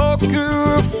your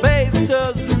poker face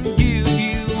doesn't give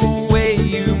you away,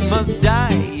 you must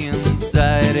die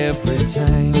inside every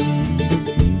time.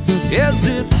 Is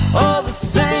it all the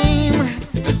same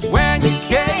as when you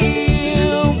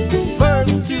came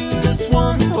first to this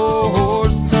one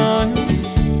horse town?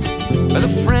 Are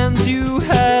the friends you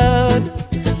had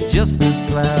just as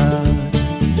glad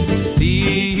to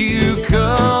see you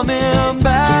coming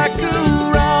back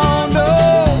around?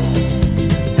 Oh,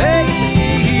 hey,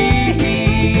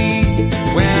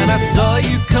 when I saw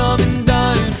you coming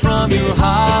down from your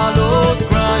hallowed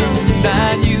ground,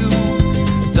 I knew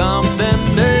something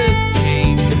had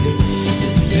changed.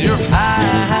 Your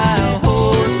high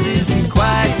horse isn't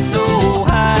quite so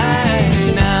high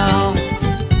now.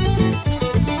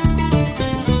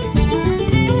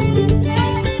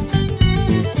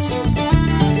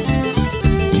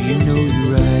 Do you know you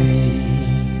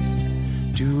rise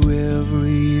to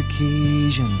every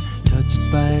occasion touched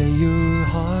by your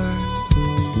heart?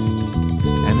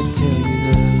 And I tell you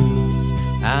this,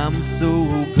 I'm so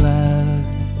glad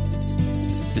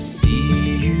to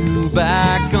see you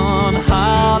back on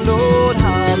hallowed,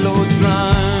 hallowed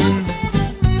ground.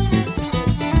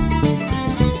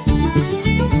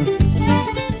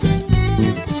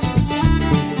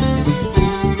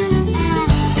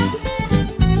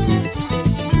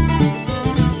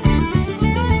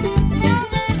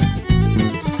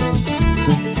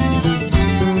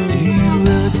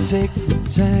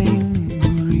 time you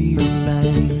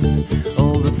realign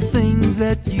all the things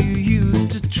that you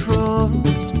used to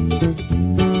trust.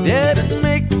 Did it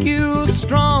make you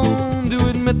strong to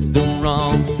admit the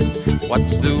wrong?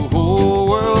 Watch the whole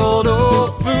world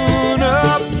open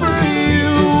up for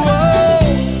you.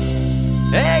 Oh,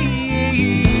 hey,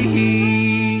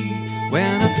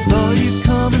 when I saw you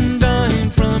coming down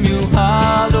from your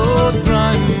hallowed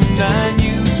ground, I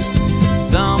knew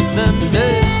something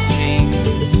had changed.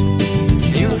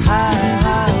 Your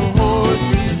high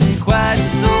horse isn't quite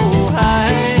so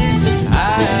high.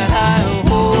 High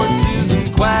horse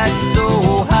isn't quite so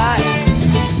high.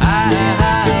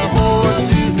 High horse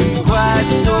isn't quite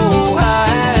so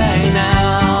high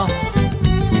now.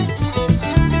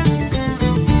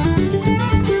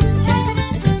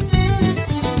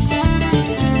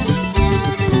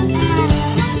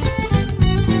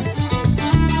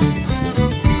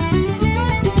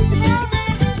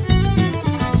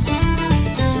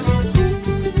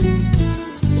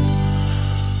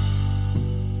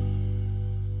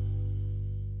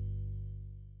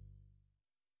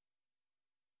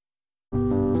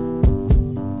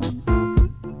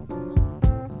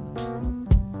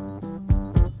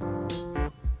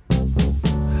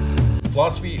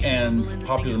 Philosophy and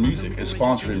Popular Music is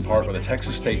sponsored in part by the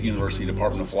Texas State University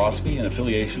Department of Philosophy in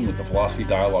affiliation with the Philosophy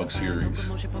Dialogue Series.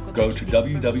 Go to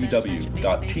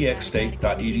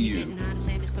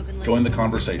www.txstate.edu. Join the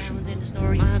conversation.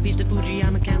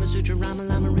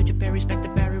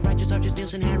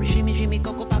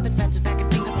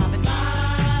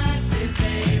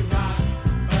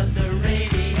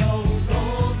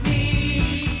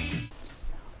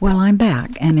 Well, I'm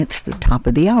back, and it's the top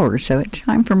of the hour, so it's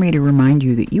time for me to remind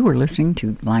you that you are listening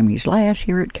to Limey's Lass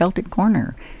here at Celtic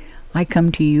Corner. I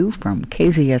come to you from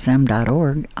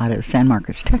kzsm.org out of San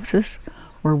Marcos, Texas,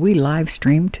 where we live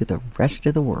stream to the rest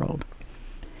of the world.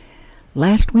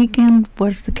 Last weekend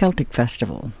was the Celtic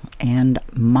Festival, and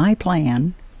my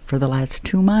plan for the last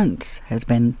 2 months has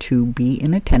been to be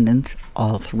in attendance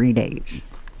all 3 days.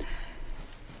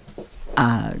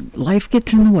 Life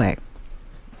gets in the way,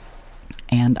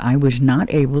 and I was not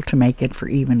able to make it for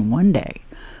even 1 day.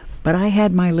 But I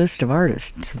had my list of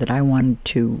artists that I wanted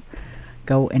to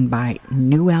go and buy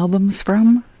new albums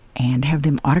from and have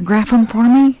them autograph them for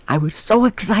me. I was so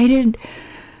excited.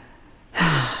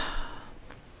 I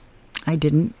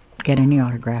didn't get any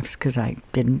autographs because I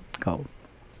didn't go.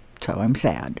 So I'm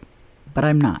sad. But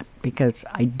I'm not, because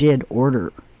I did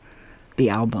order the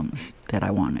albums that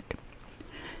I wanted.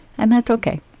 And that's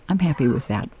okay. I'm happy with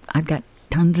that. I've got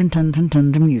tons and tons and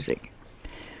tons of music.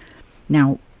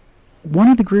 Now, one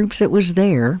of the groups that was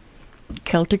there,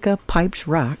 Celtica Pipes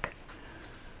Rock,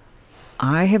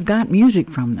 I have got music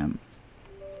from them.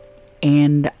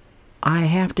 And I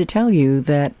have to tell you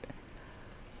that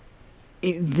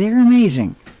they're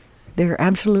amazing. They're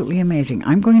absolutely amazing.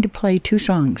 I'm going to play 2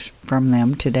 songs from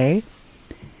them today.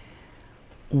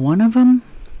 One of them,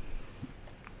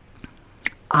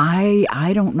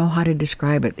 I don't know how to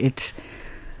describe it. It's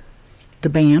the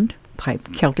band,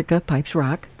 Celtica Pipes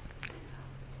Rock,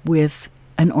 with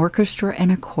an orchestra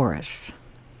and a chorus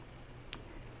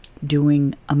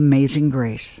doing Amazing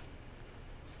Grace.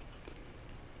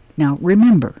 Now,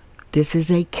 remember, this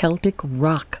is a Celtic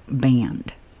rock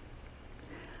band.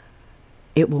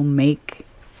 It will make,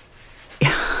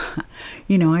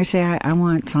 I say I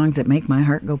want songs that make my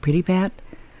heart go pitty-pat.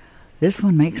 This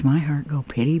one makes my heart go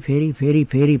pitty, pitty, pitty,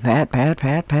 pitty, pat, pat,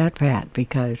 pat, pat, pat,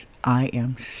 because I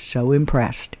am so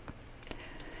impressed.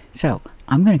 So,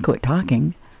 I'm going to quit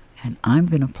talking, and I'm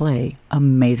going to play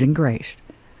Amazing Grace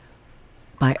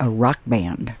by a rock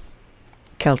band,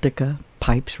 Celtica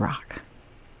Pipes Rock.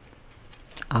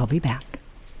 I'll be back.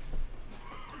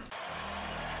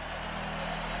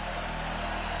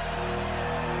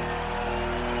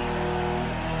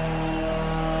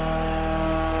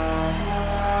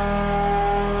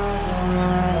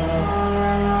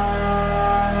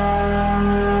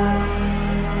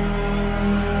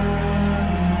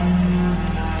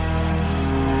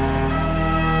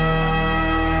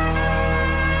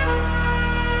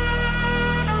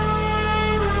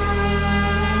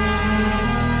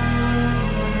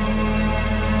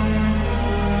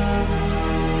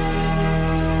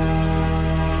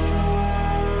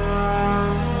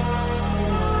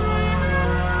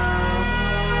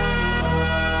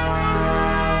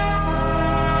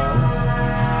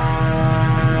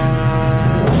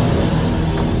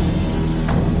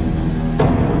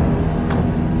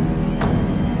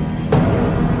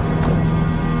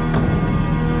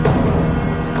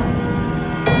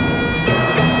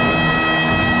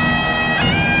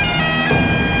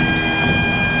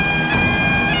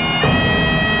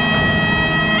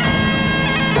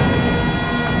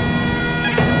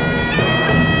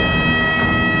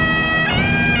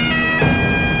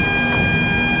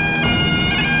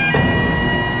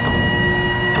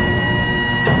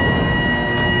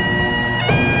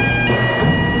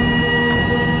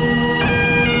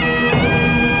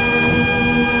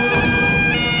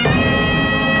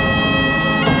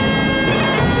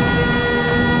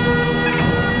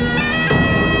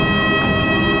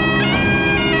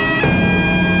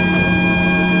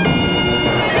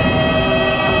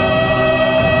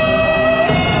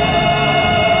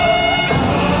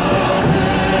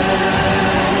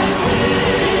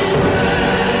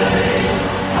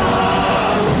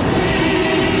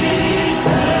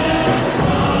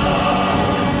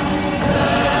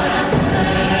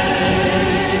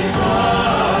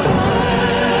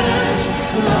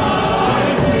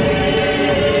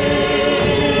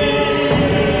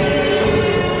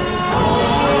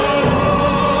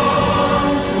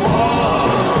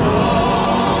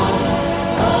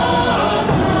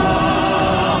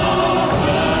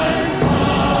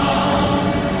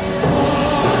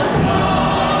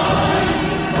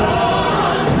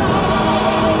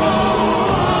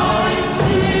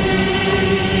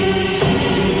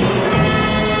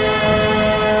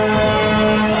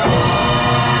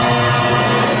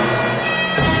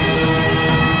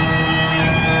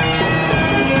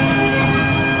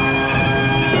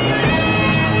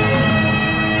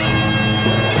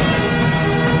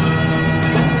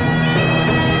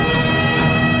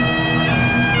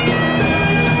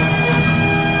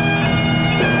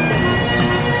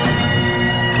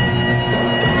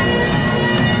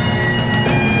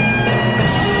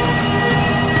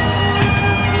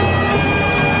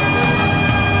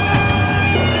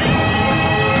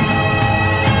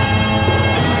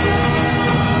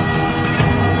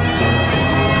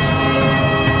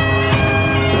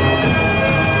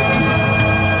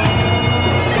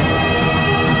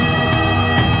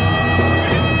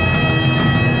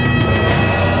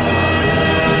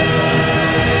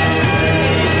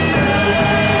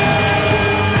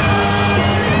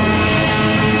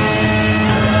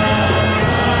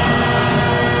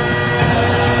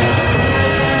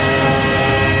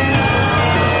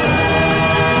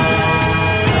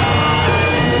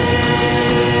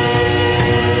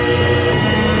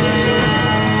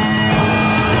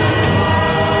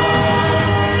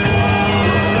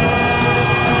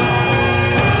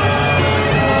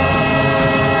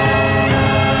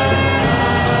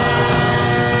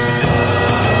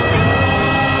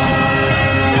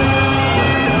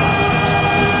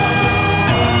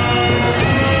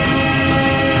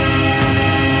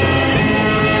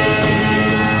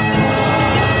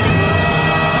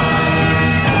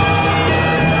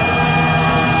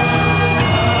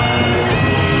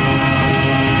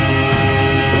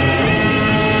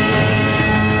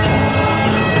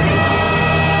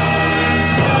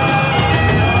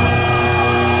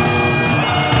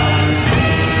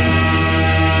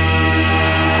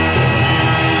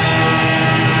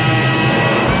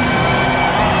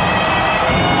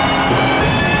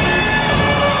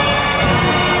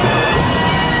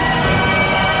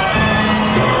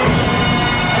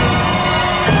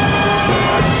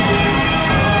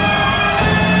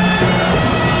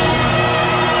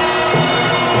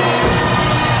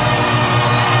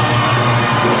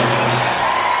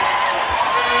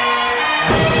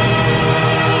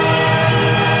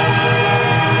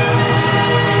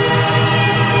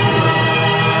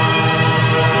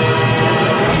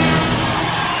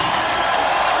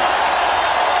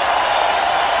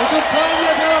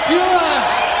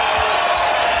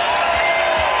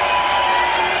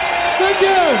 Thank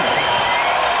you.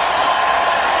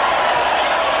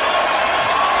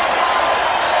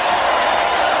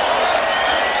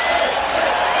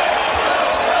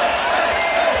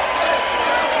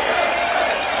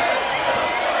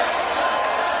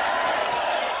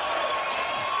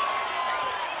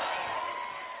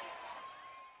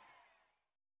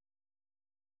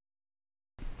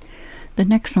 The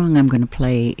next song I'm going to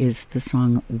play is the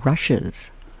song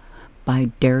Rushes by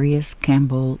Darius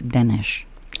Campbell Denesh.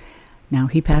 Now,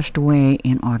 he passed away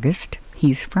in August.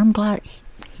 He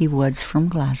was from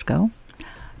Glasgow,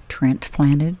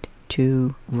 transplanted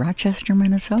to Rochester,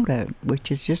 Minnesota, which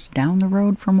is just down the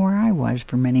road from where I was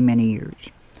for many, many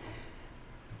years.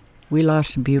 We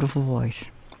lost a beautiful voice.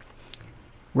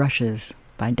 Rushes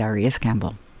by Darius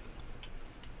Campbell.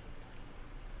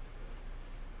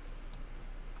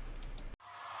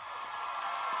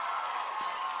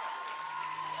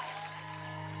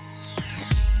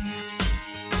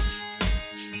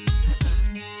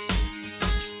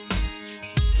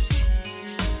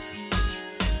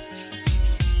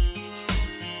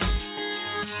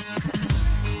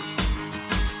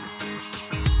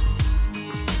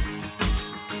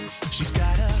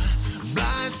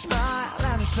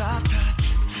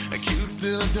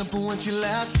 When she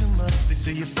laughs too much, they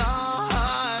say you fall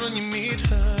hard when you meet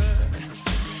her.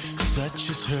 Such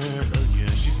is her allure.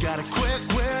 She's got a quick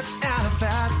wit and a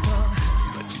fast tongue,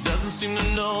 but she doesn't seem to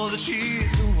know that she's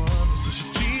the one. So she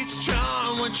cheats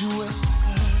charm when she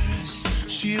whispers.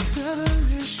 She is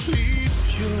devilishly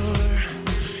pure.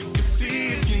 You can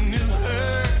see if you knew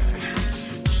her.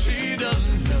 She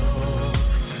doesn't know,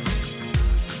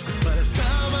 but it's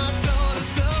time I told her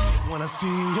so. When I see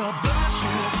your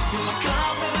blushes, when my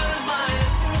compliment and my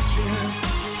intentions,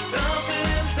 something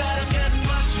inside of getting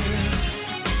rushes.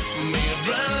 Me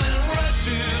adrenaline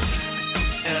rushes,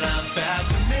 and I'm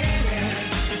fascinated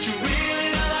that you really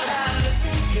know how to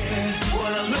take it.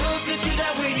 When I look at you,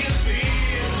 that way you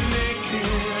feel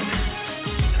naked.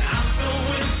 And I'm so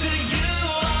into you,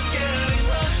 I'm getting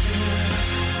rushes.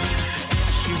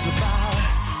 She's about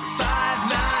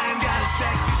 5'9", got a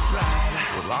sexy stride,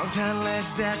 with long tan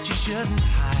legs that you shouldn't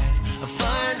hide. A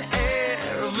fine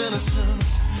air of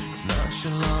innocence,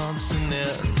 nonchalance in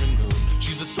every move.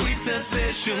 She's a sweet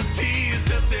sensation, tease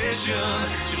temptation.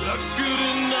 She looks good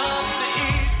enough to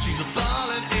eat. She's a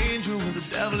fallen angel with a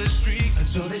devilish streak. And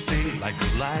so they say, like a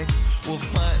light will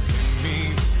find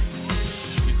me.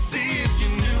 You see if you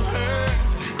knew her,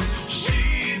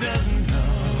 she doesn't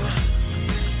know.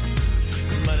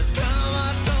 But it's time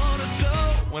I told her so.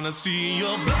 When I see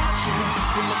your blushes,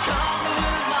 when my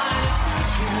compliment and my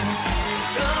intentions,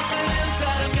 something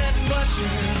inside of getting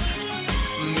rushes.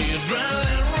 Me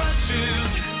adrenaline rushes,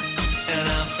 and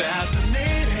I'm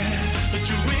fascinated that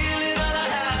you really don't know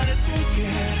how to take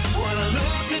it. When I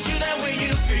look at you, that way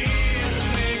you feel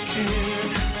naked.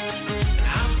 And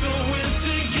I'm so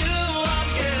into you, I'm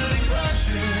getting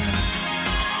rushes.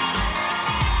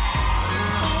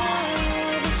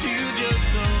 Oh, but you just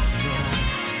don't know.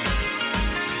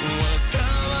 When it's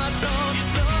time I told you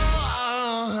so.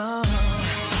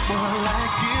 Well, I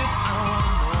like it, I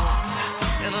want more.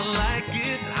 And I like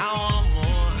it, I want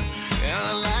more. And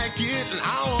I like it, and I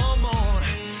want more.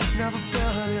 Never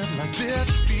felt it like this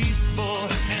before.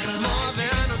 And it's more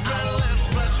than adrenaline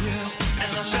rushes. And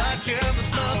the touch and the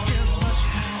smell skin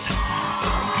rushes.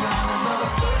 Some kind of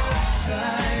another bird,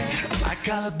 I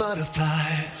call it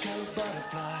butterflies.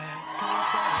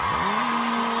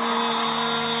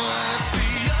 I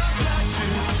see your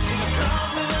flashes, the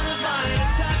compliment of my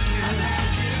touches.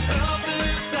 Something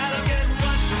inside of getting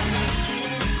rushes.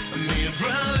 Me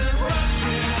adrenaline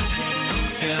rushes,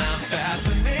 and I'm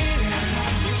fascinated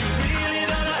that you really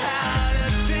don't know how to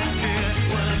take it.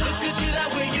 When I look at you, that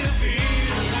way you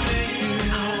feel naked.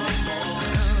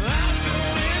 I'm so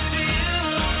into you,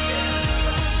 I'm getting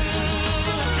rushes.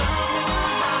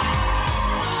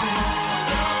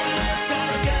 Something inside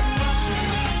of getting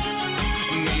rushes.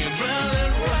 Me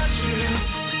adrenaline rushes,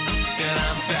 and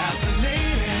I'm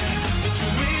fascinated that you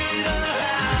really don't know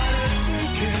how to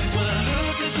take it. When I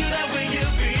look at you, that way you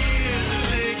feel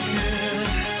naked.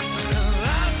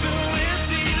 I'm so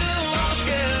into you, I'm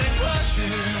getting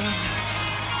rushes.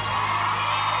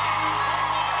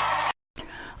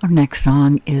 Our next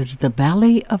song is The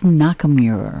Valley of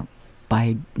Knockanure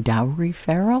by Daoiri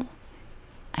Farrell.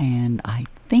 And I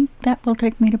think that will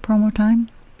take me to promo time.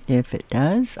 If it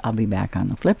does, I'll be back on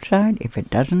the flip side. If it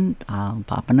doesn't, I'll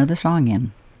pop another song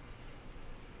in.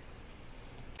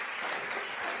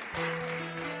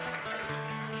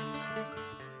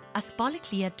 As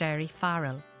Bolliclia Dairi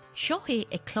Farrell, Seohé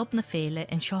ag club na féile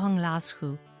in Seohang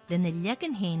Lású le na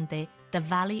legan héinde the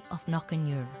Valley of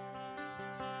Knockanure.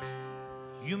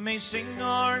 You may sing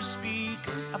or speak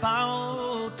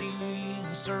about the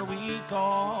Easter week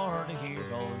or the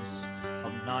heroes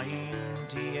of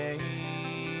 98,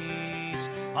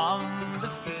 on the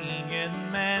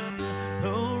Fenian men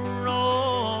who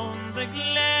roamed the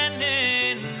glen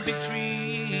in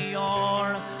victory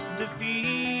or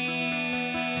defeat.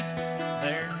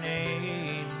 Their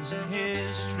names in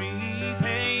history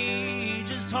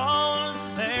pages told,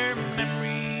 their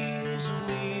memories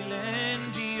we'll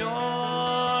endure.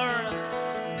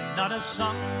 Not a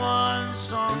song was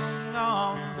sung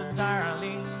of the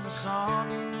darling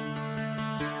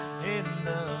sons in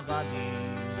the Valley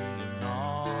of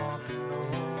Knockanure.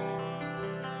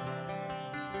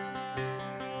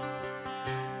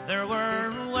 There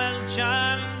were Welsh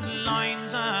and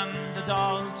Lines and the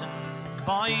Dalton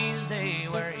boys, they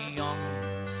were young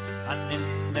and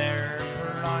in their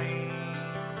prime,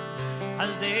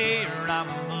 as they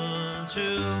rambled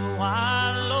to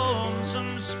a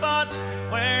lonesome spot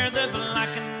where the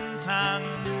black and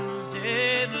tans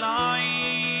did lie.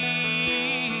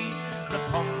 The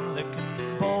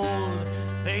publican bold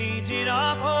they did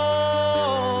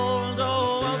uphold,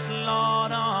 oh,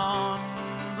 outlawed on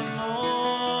the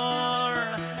moor,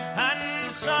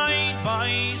 and side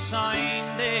by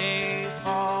side they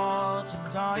fought and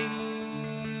died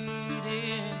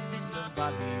in the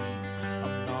Valley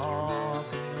of Knockanure.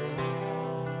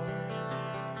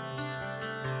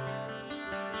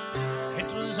 It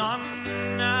was on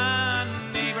a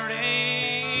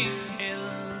neighbouring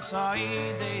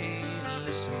hillside they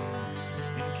listened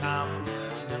in camp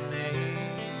and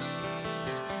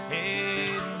maze,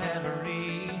 in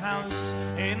every house,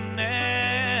 in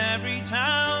every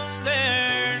town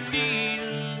there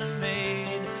kneeled a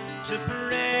maid to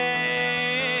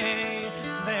pray.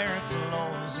 They're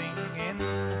closing in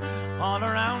all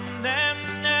around them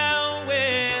now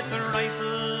with the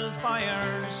rifle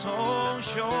fire so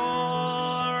sure.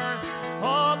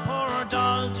 Oh, poor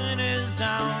Dalton is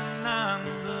down and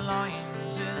the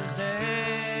Lines is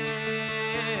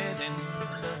dead in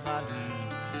the Valley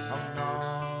of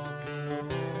Knockanure.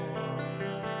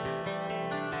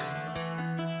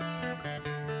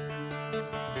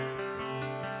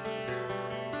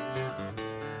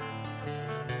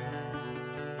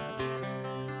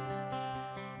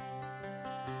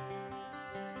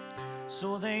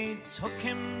 So they took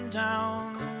him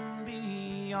down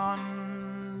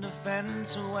beyond the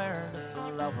fence where the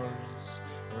flowers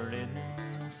were in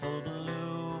full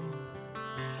bloom,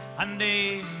 and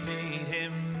they made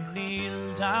him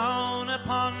kneel down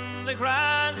upon the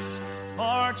grass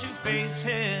for to face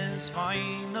his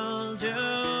final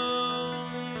doom.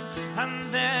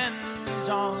 And then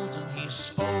Dalton he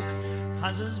spoke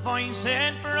as his voice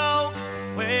it broke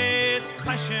with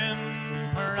passion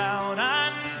proud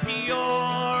and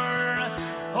pure.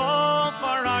 Oh,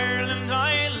 for Ireland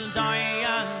I'll die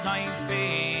as I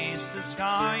face the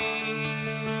sky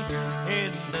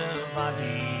in the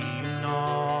Valley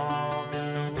of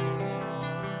Knockanure.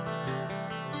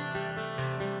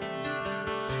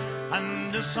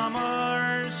 And the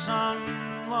summer sun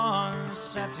was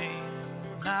setting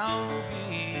now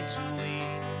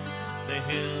between the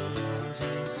hills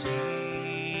and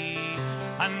sea,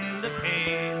 and the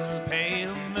pale,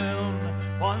 pale moon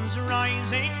was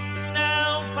rising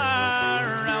now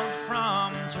far out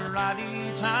from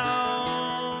Tiradi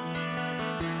town.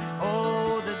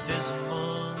 Oh, the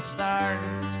dismal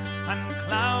stars and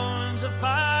clouds of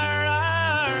fire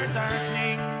are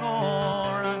darkening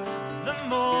o'er the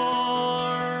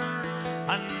moor,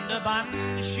 and a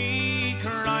banshee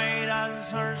cried as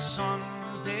her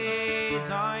sons they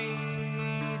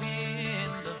died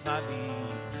in the Valley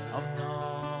of Knockanure.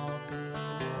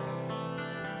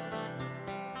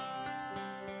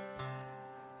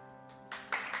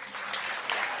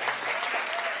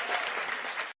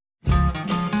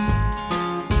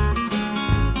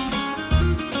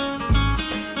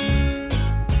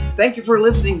 Thank you for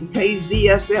listening to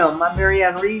KZSM. I'm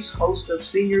Marianne Reese, host of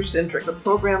Senior Centric, a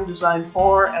program designed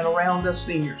for and around us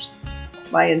seniors.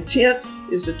 My intent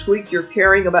is to tweak your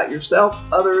caring about yourself,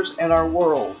 others, and our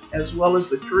world, as well as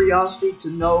the curiosity to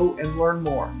know and learn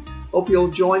more. Hope you'll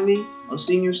join me on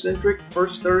Senior Centric,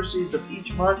 first Thursdays of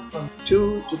each month from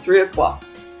 2 to 3 o'clock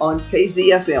on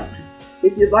KZSM.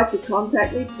 If you'd like to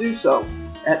contact me, do so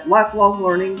at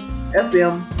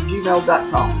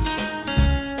lifelonglearningsm@gmail.com.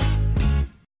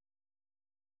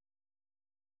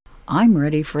 I'm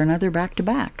ready for another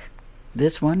back-to-back.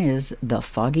 This one is the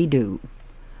Foggy Dew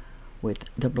with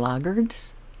the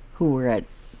Blaggards, who were at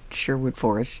Sherwood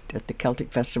Forest at the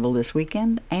Celtic Festival this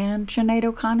weekend, and Sinead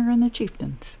O'Connor and the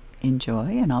Chieftains. Enjoy,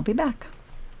 and I'll be back.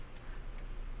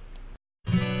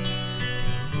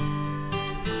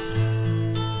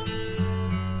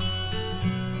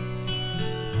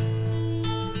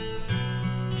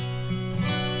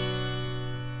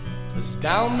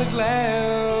 Down the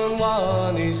glen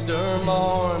one Easter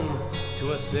morn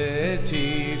to a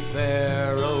city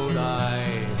fair rode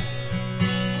I,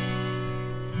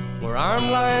 where armed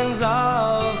lines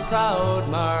of proud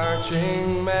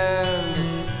marching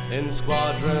men in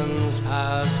squadrons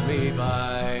passed me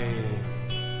by.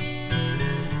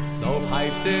 No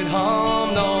pipes did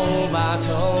hum, no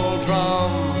battle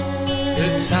drum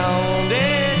did sound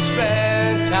its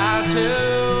red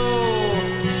tattoo,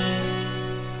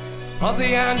 but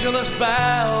the Angelus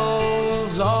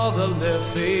bells, all the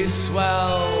Liffey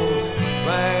swells,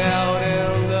 rang out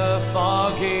in the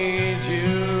foggy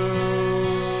dew.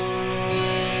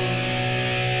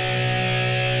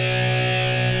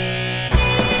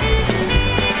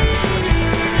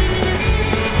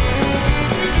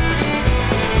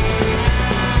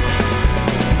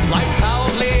 Like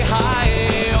proudly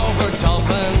high over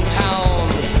Dublin town,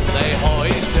 they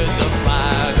hoisted the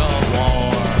flag of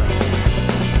war.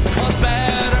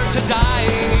 To die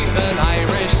neath an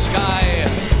Irish sky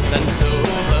than sue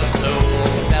the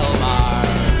soul Del Mar.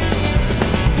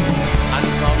 And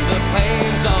from the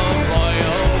plains of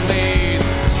royal Meath,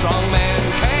 strong men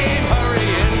came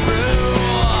hurrying through,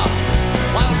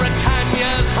 while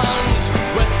Britannia's Huns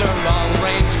with their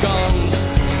long-range guns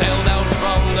sailed out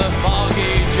from the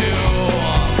foggy dew.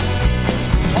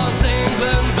 'Twas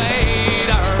England bade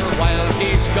our wild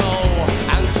geese go,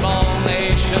 and small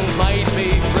nations might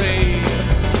be free,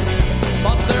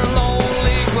 but their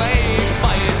lonely graves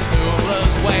by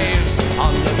Sula's waves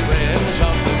on the fringe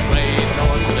of the great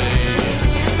North Sea.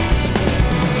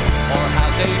 Or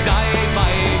have they died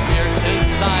by Pierce's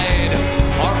side,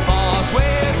 or fought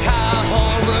with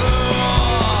Cathal?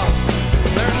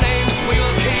 Their names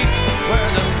we'll keep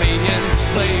where the Fenians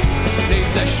sleep,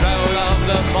 neath the shroud of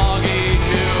the foggy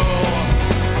dew.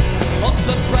 But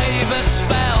the bravest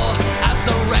fell as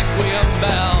the requiem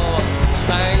bell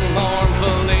sang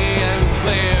mournfully and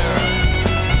clear,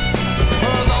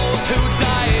 for those who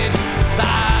died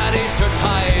that Easter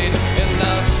tide in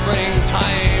the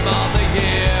springtime of the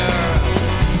year.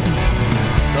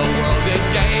 The world did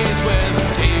gaze with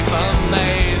deep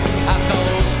amaze at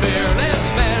those fearless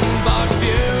men but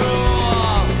few,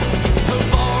 who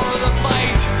bore the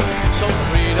fight so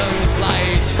freedom's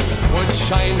light would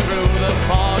shine through the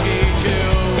foggy dew.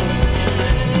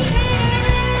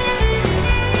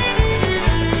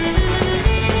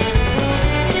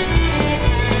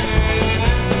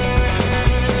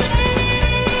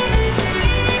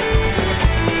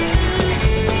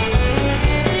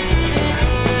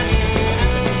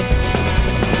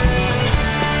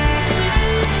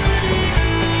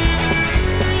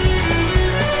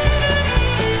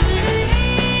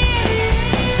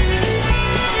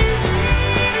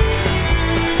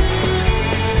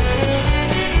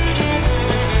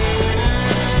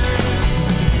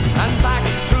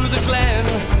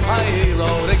 I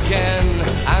rode again,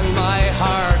 and my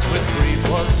heart with grief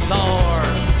was sore,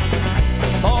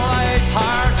 for I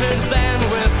parted then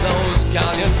with those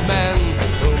gallant men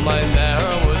whom I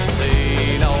ne'er would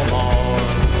see no more.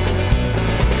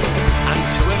 And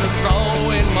to and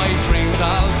fro in my dreams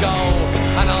I'll go,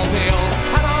 and I'll kneel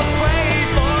and I'll pray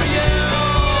for you.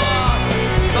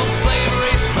 Though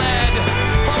slavery's fled,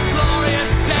 oh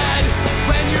glorious dead,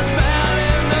 when you fell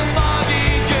in the foggy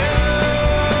dew.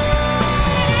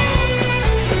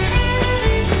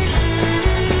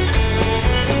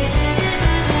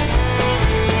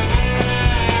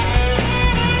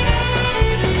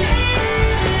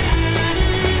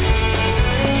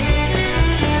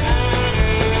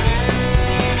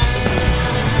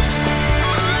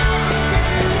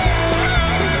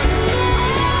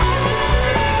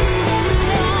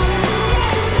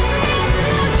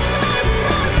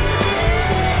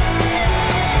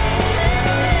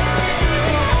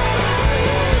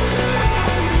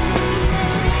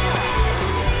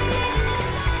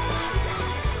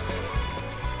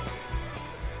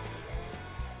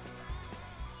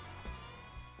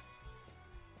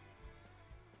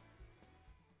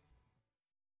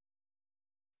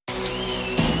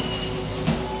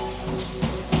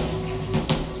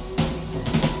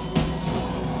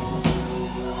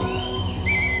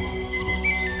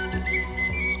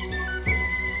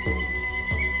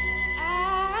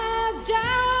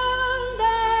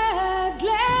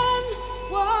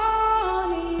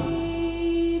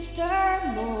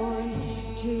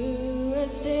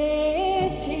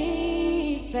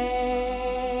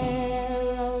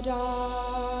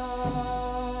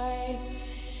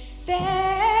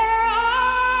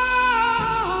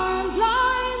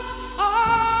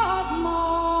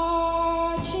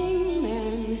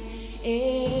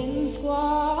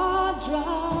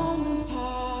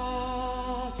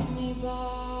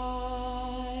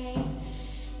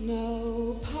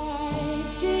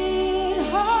 pipe did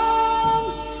hum,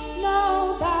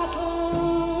 no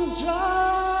battle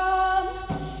drum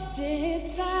did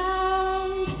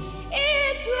sound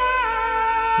its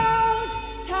loud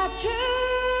tattoo.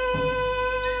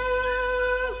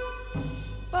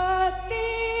 But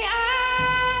the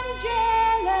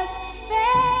angelus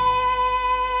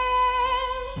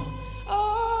bells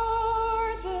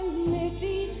o'er the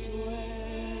Liffey swells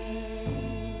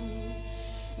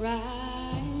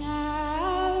rang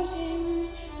out in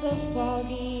the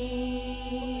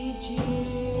foggy dew.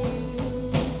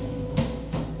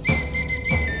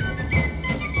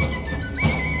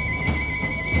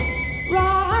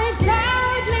 Right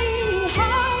proudly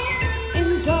high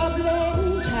in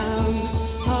Dublin town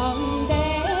hung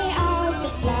they out the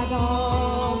flag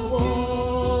of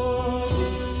war.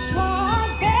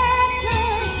 'Twas better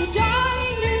to die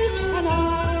 'neath an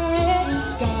Irish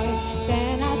sky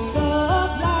than at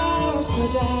Sunflower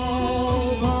Sodell.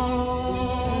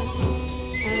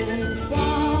 And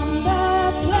from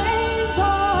the plains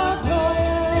of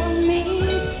Royal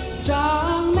Meath,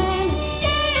 strong men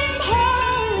came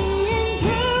hurrying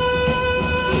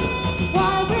through,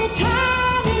 while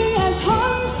Britannia's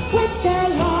Huns with their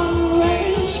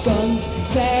long-range guns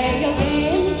sailed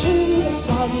in through the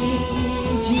foggy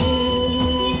dew.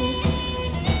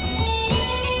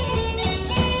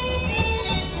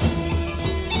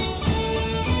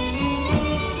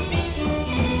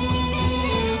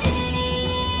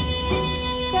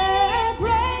 Their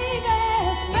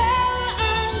bravest fell,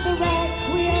 and the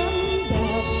requiem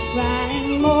bell rang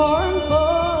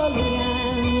mournfully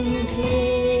and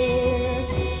clear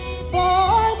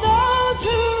for those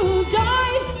who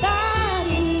died that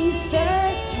Easter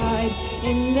tide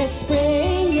in the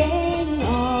springing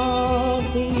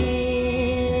of the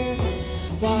year,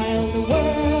 while the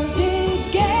world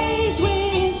did gaze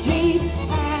with deep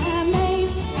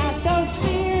amaze at those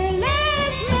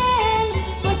fearless men,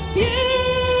 but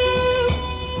few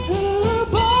who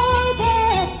bore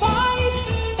their fight,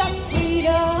 that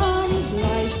freedom's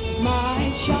light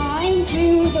might shine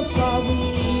through the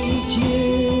foggy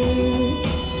dew.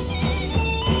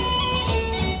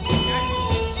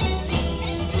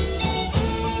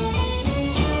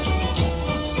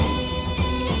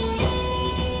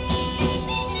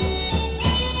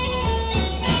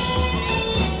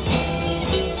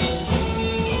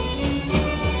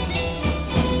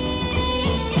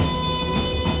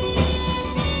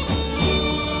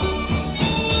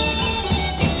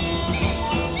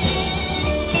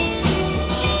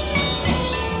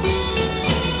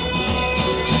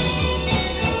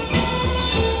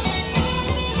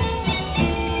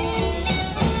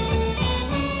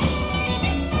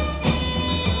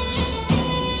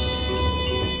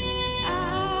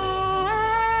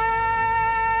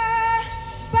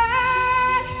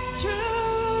 Back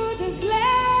through the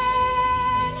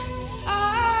glen I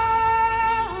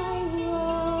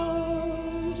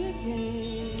rode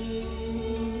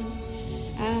again,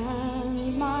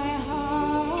 and my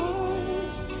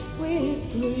heart with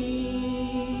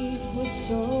grief was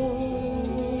sore,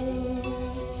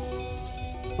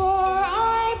 for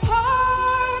I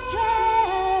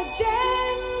parted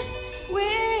then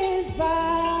with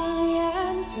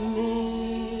valiant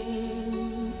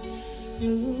men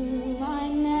whom I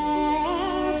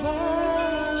never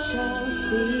shall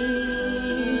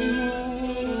see more.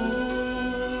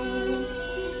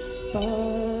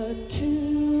 But to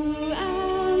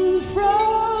and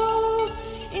fro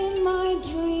in my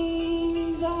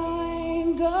dreams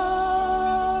I go,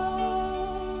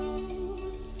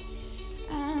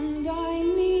 and I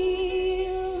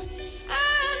kneel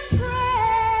and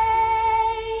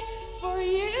pray for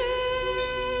you,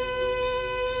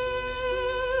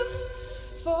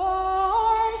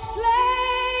 for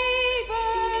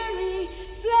slavery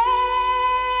fled.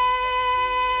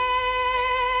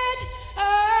 Oh,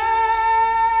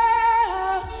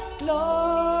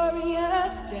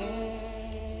 glorious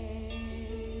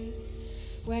dead,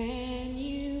 when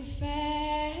you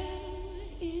fell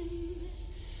in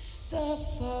the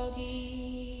foggy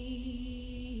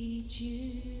dew.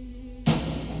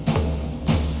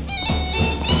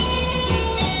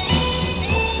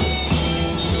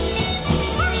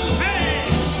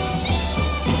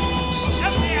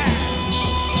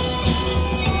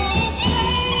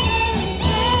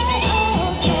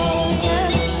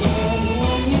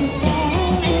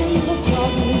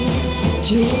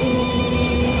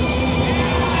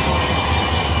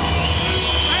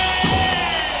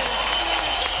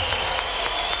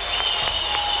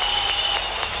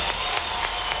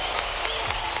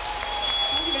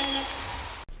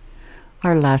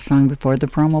 Our last song before the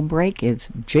promo break is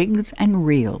Jigs and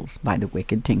Reels by the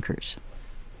Wicked Tinkers.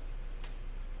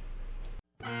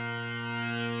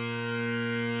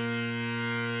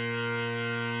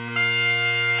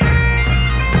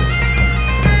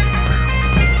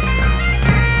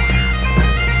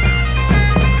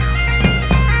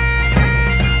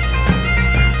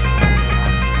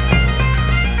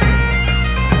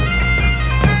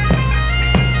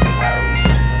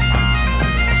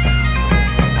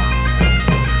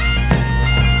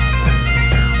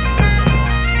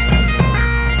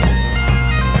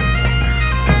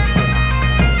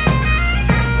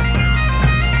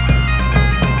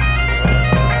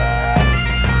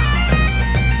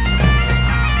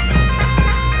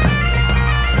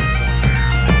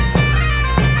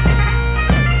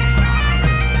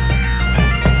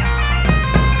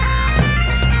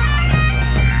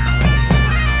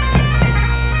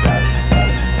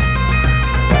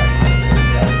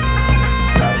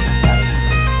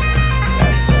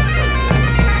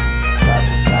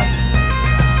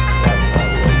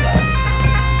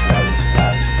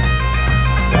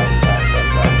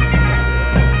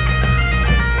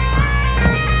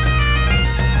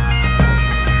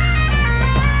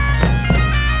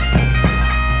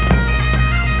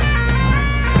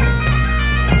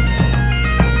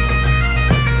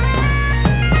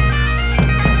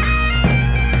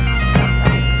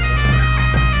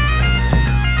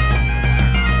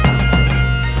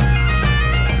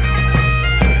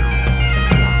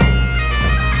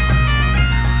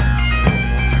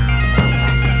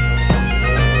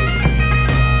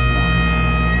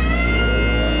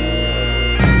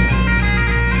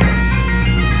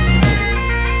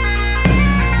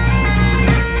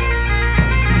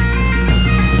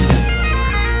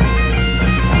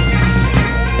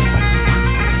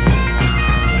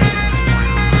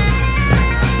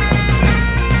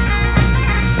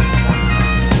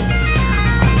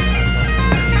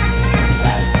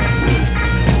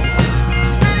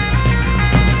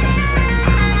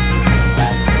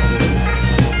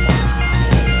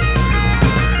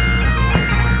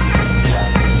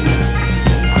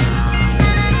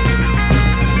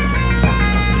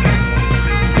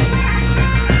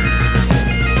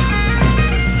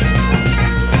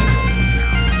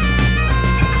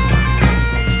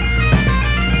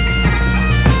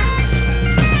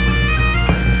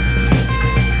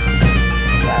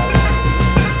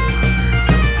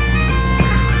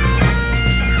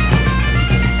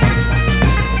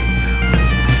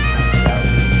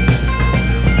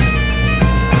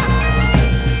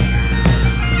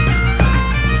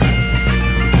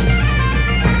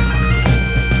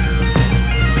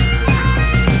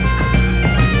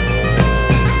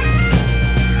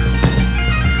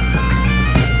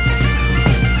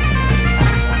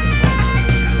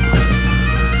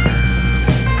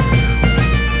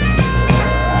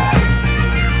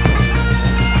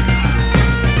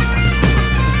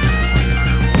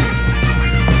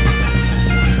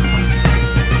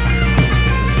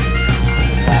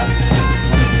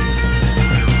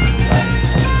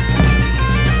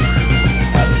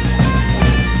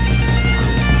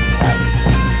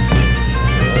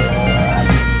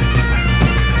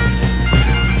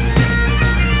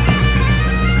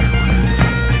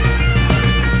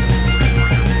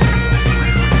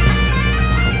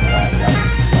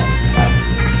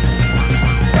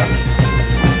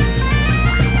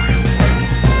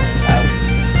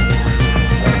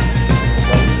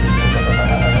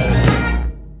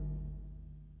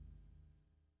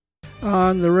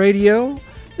 on the radio.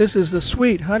 This is the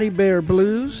Sweet Honey Bear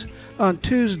Blues on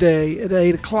Tuesday at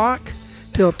 8 o'clock.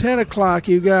 Till 10 o'clock,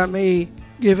 you got me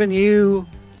giving you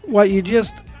what you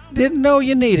just didn't know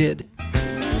you needed.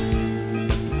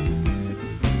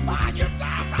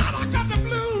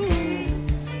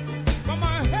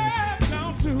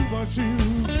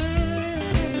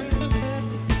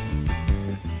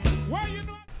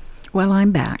 Well,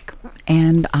 I'm back,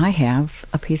 and I have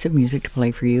a piece of music to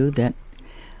play for you that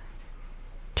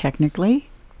technically,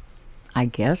 I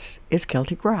guess, is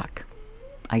Celtic rock.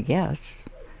 I guess.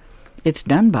 It's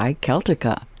done by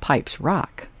Celtica Pipes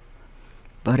Rock,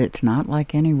 but it's not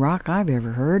like any rock I've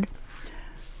ever heard.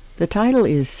 The title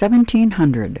is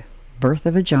 1700, Birth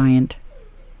of a Giant,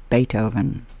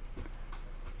 Beethoven.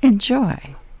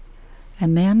 Enjoy.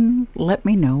 And then let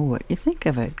me know what you think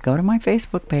of it. Go to my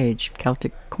Facebook page,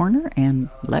 Celtic Corner, and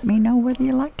let me know whether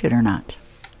you liked it or not.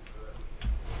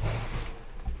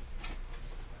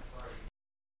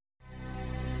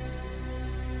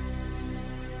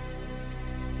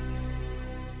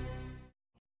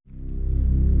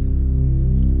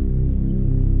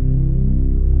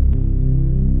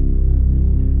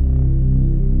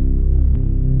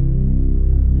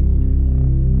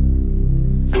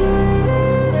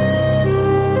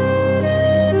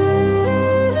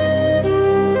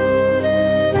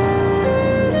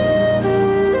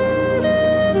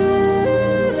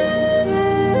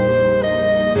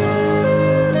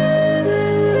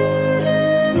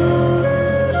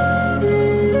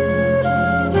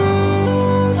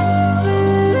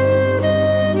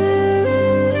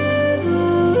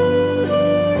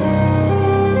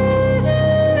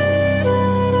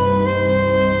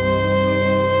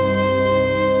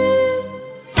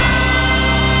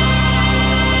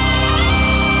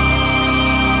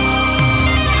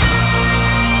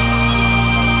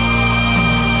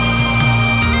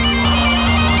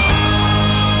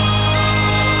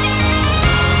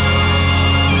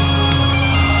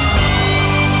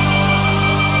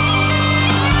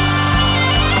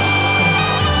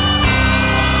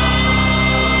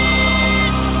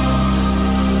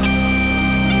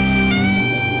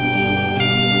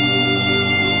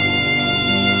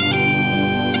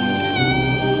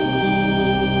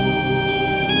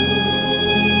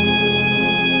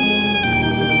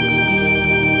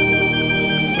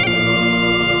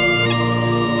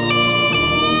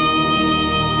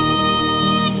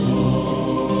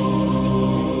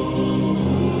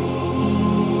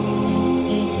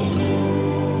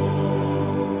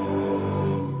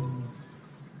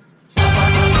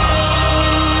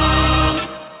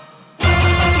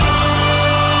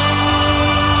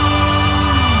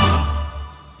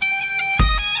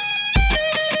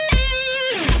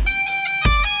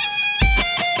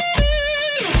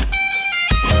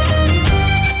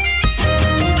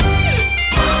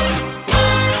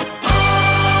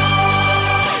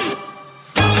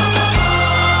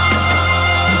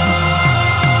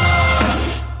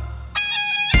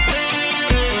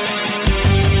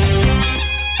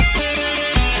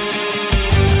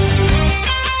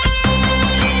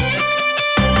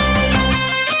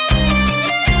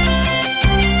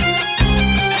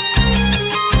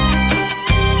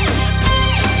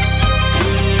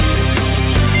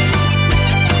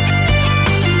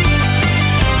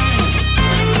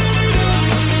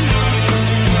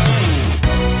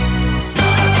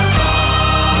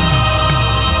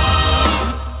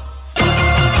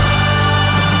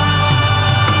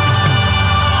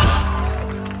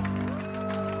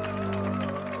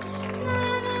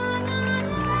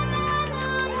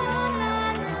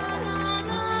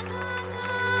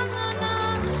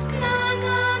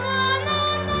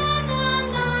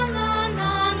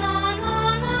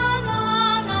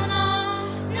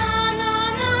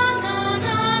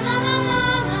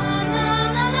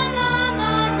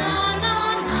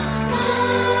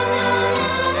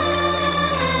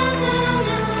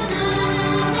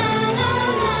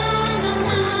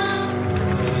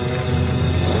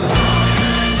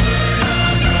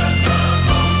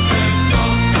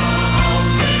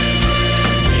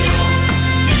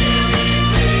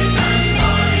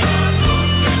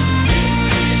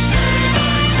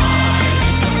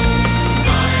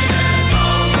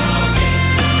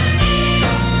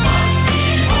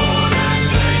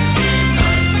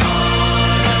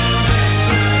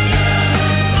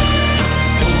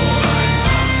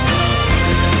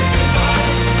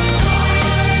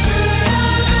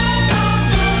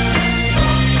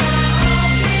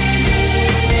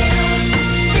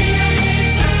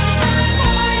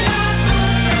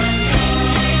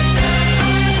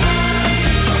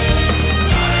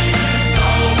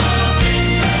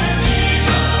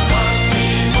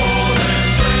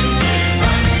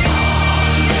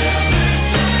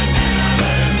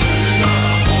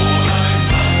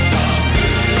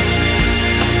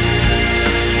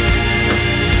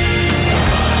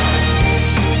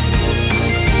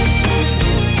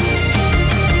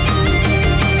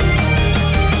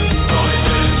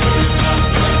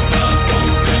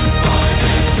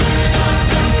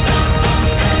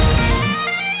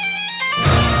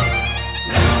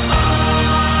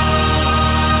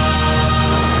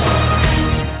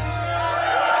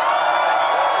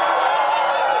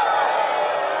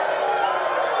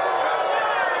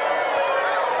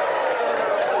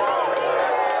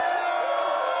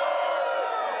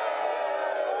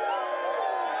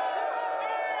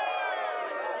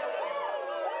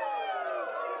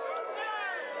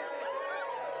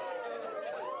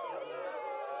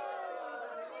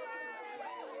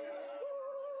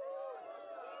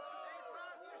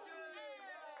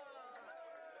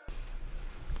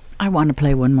 I want to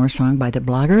play one more song by the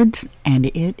Blaggards, and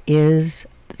it is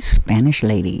Spanish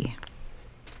Lady.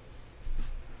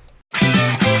 As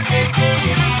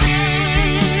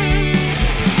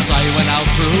I went out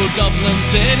through Dublin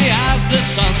City as the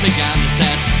sun began to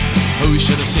set, who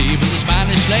should have seen but the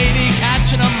Spanish lady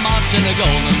catching a moth in a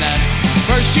golden net.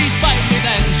 First she spied me,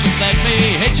 then she fled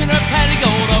me, hitching her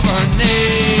petticoat over her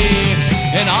knee.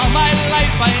 In all my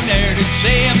life I ne'er did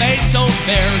see a maid so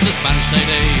fair as a Spanish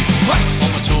lady. Whack for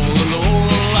my tool-a-lool,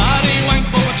 laddie, wank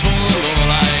for my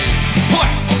tool-a-lool, aye.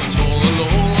 Whack for my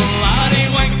tool-a-lool, laddie,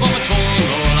 wank for my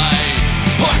tool-a-lool, aye.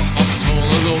 Whack for my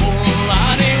tool-a-lool,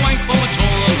 laddie, wank for my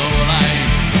tool-a-lool, aye.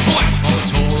 Whack for my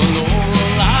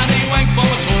tool-a-lool, laddie, wank for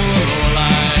my tool-a-lool,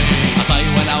 aye. As I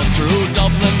went out through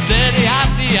Dublin City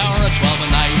at the hour of 12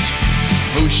 at night,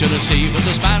 who should have seen but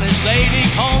the Spanish lady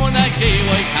calling that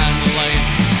gateway candlelight.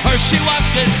 First she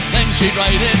washed it, then she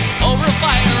dried it over a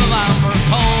fire of amber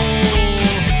coal.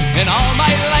 In all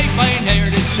my life I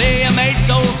ne'er did see a maid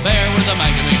so fair with a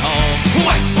man give me home.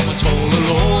 Wank for my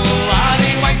tool-a-lool,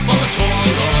 laddie, wank for my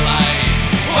tool-a-lool, aye.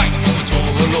 Wank for my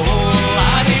tool-a-lool,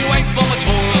 laddie, wank for my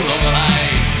tool-a-lool,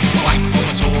 aye. Wank for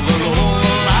my tool-a-lool,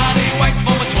 laddie, wank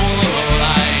for my tool-a-lool,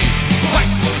 aye.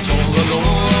 Wank for my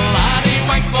tool-a-lool, laddie,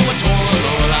 wank for my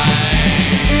tool-a-lool, aye.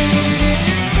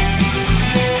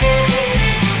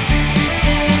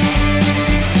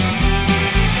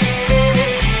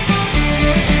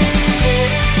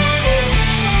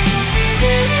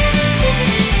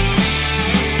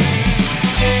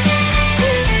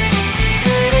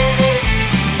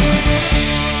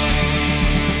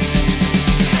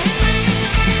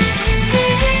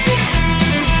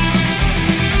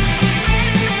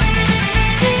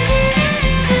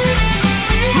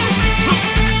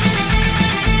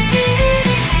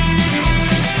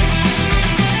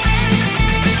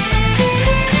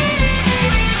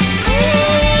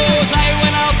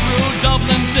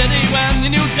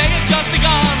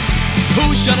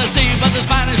 Should have seen but the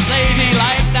Spanish lady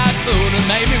liked that food and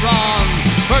made me wrong.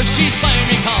 First she spied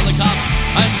me, called the cops,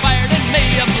 and fired at me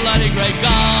a bloody great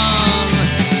gun.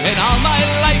 In all my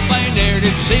life I ne'er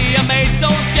did see a maid so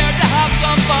scared to have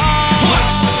some fun.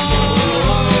 Whack for my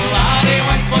tool-a-lool, laddie,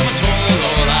 wank for my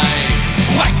tool-a-lool, aye.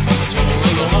 Wank for my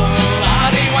tool-a-lool,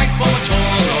 laddie, wank for my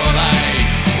tool-a-lool, aye.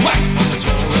 Wank for my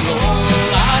tool-a-lool,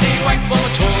 laddie, wank for my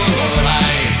tool-a-lool,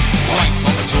 aye. Wank for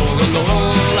my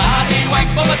tool-a-lool, laddie, wank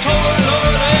for my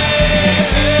tool-a-lool.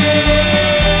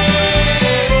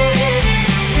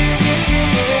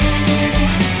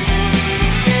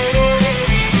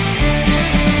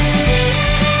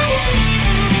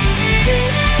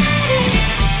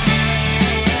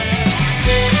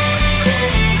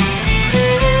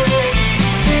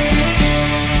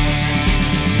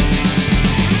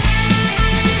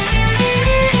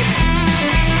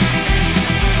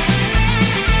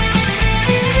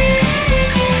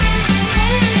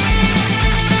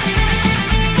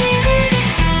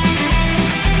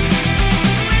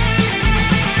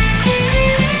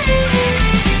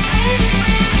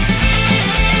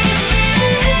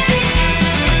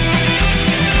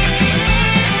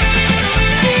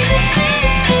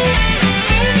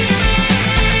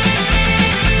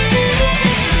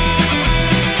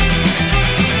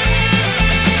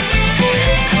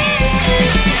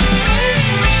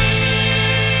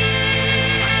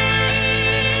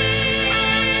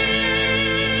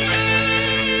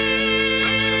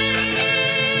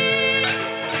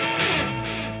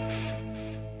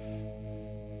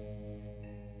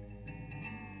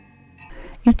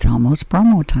 It's almost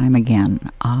promo time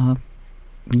again.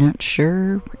 Not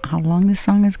sure how long this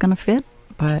song is going to fit,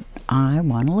 but I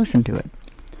want to listen to it.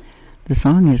 The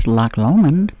song is Loch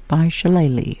Lomand by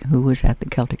Shillelagh, who was at the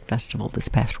Celtic Festival this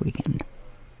past weekend.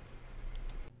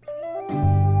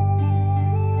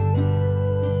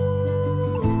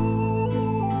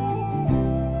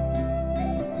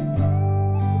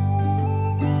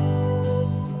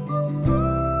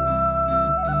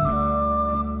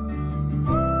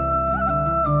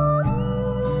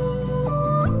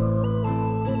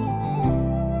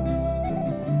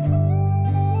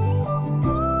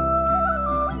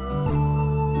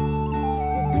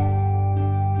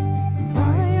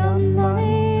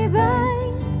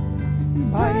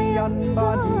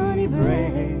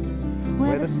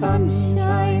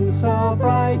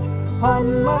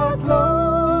 On Loch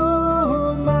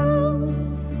Lomand,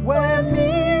 where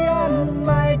me and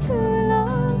my true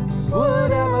love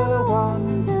would ever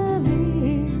want to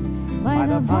be, by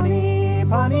the bonny,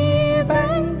 bonny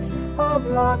banks of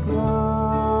Loch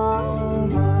Lomand.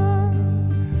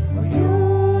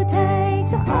 You take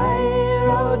the high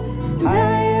road,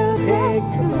 I'll take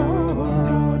the low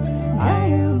road.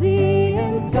 I'll be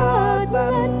in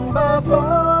Scotland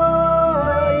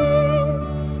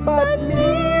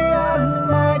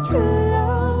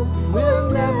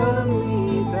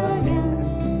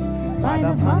by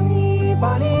the bonny,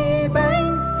 bonny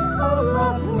banks of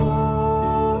Loch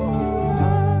Lomand.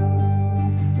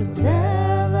 'Twas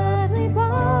there that we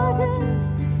parted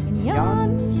in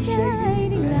yon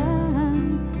shady land,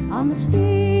 on the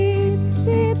steep,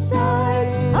 steep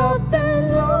side of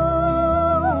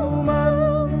Lomand,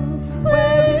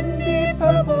 where in deep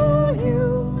purple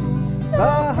hue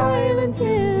the Highland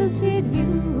hills did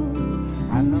view,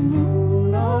 and the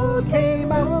moon all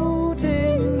came out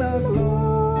in the gloaming.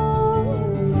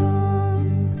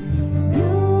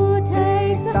 You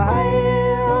take the high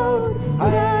road,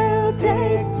 I'll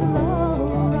take the low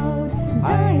road.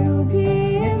 I'll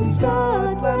be in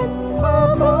Scotland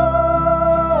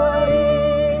before ye,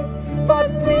 but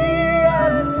me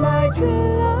and my true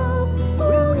love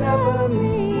will never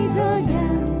meet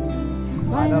again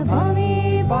by the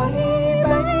bonny, bonny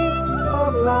banks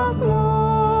of Loch Lomand.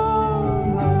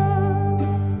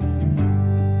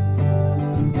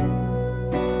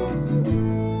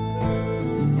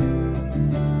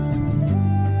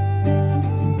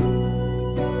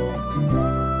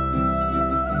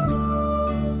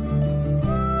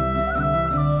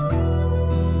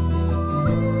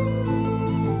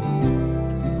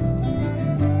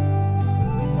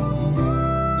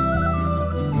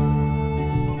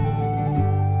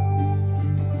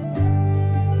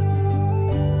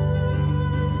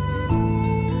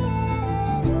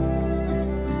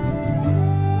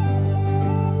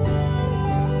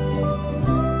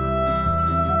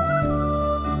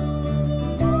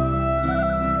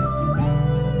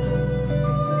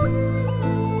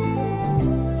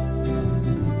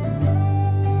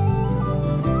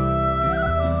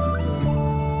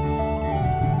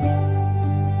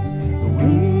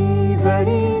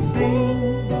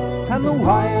 And the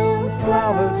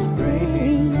wildflowers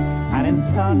spring, and in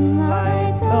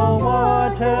sunlight the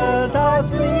waters are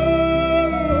sleeping,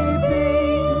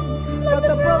 but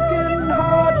the broken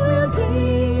heart will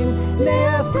keep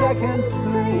their second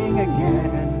spring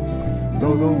again,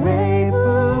 though the wave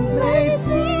may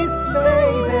cease play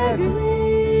their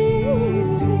greeting.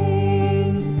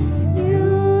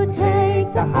 You take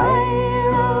the high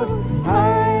road,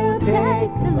 I'll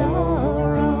take the low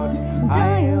road.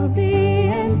 I'll be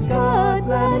in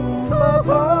Scotland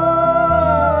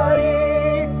before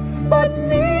ye, but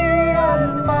me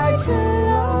and my true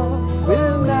love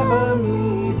will never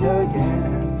meet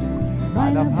again by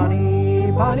the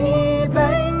bonny, bonny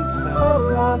banks of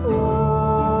Loch Lomand.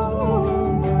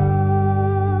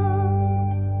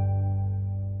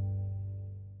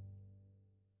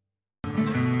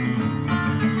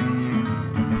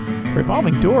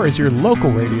 Revolving Door is your local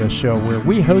radio show where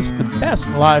we host the best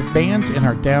live bands in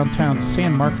our downtown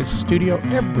San Marcos studio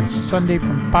every Sunday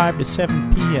from 5 to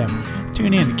 7 p.m.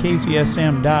 Tune in to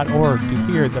kzsm.org to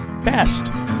hear the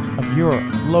best of your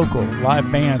local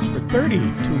live bands for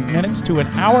 32 minutes to an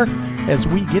hour as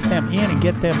we get them in and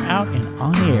get them out and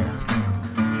on air.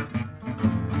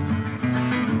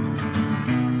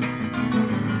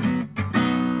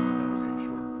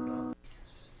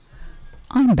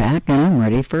 I'm back and I'm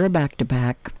ready for a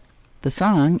back-to-back. The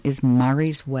song is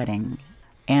Mairies Wedding,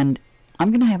 and I'm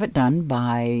going to have it done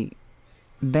by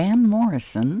Van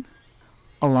Morrison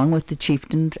along with the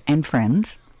Chieftains and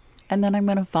Friends, and then I'm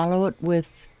going to follow it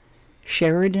with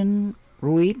Sheridan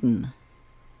Ruitin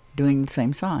doing the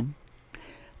same song.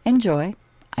 Enjoy.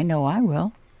 I know I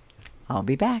will. I'll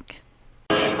be back.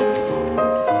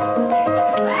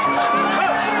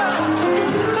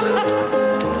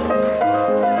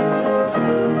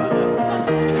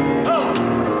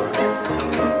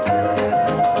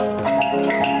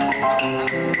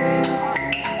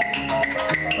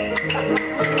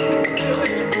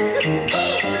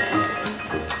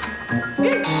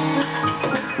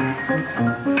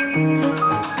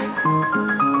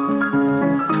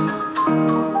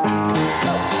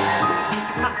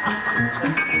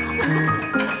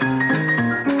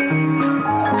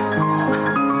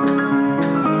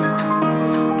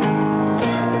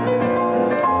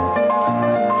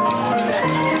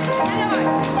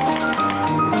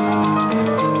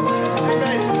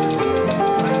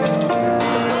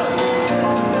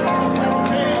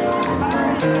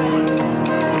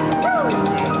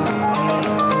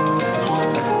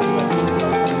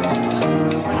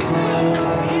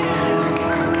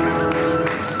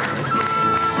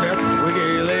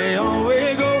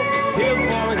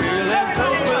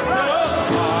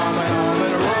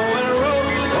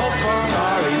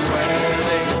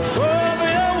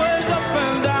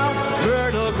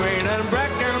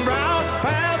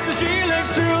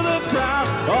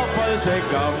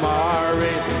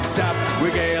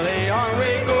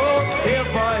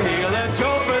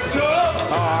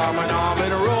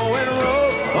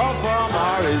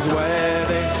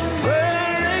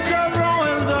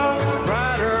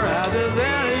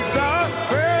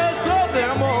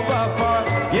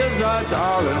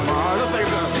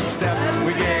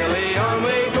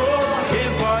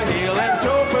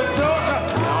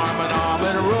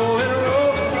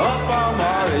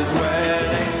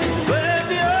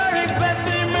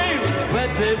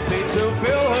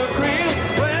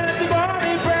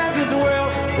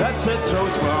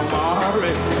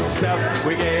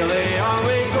 we gaily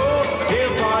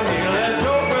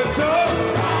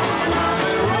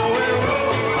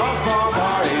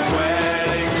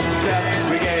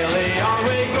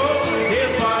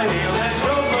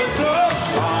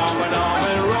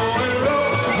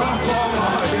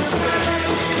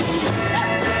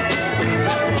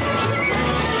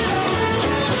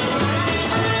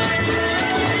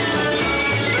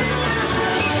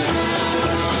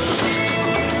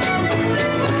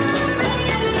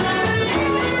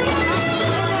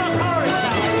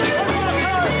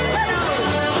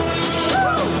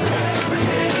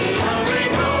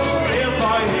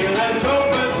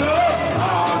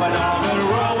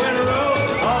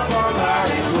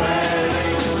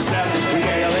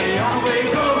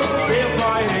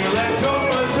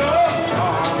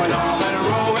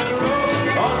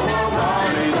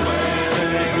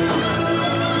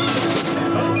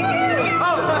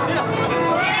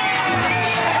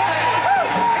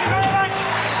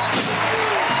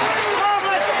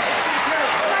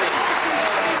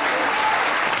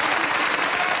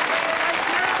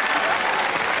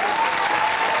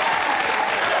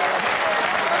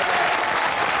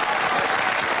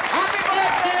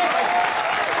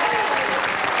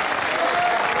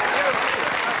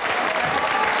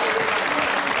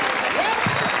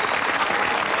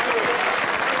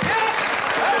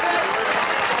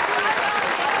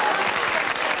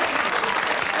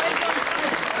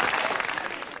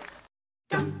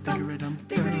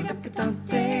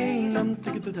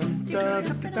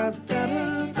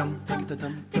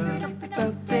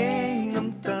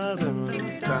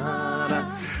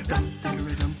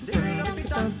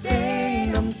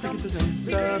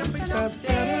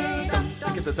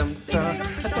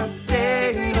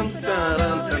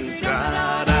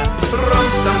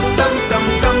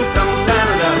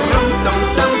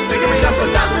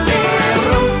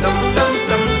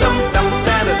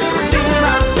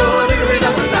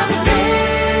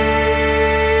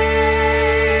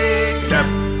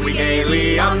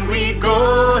on we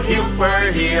go, heel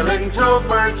for heel and toe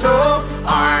for toe.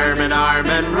 On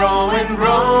and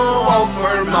row, up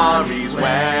for Mairies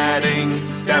Wedding.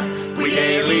 Step, we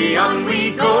gaily on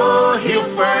we go, heel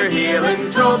for heel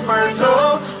and toe for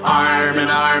toe. On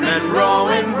and row,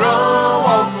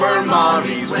 up for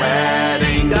Mairies Wedding.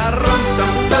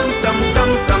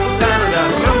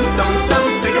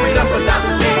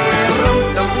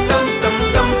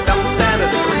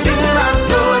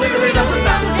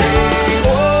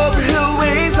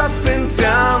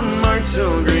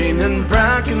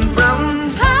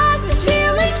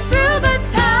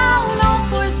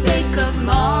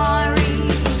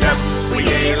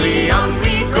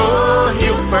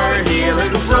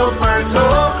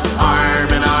 Arm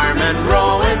in arm and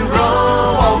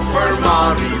row, all for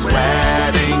Mairies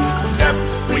Wedding.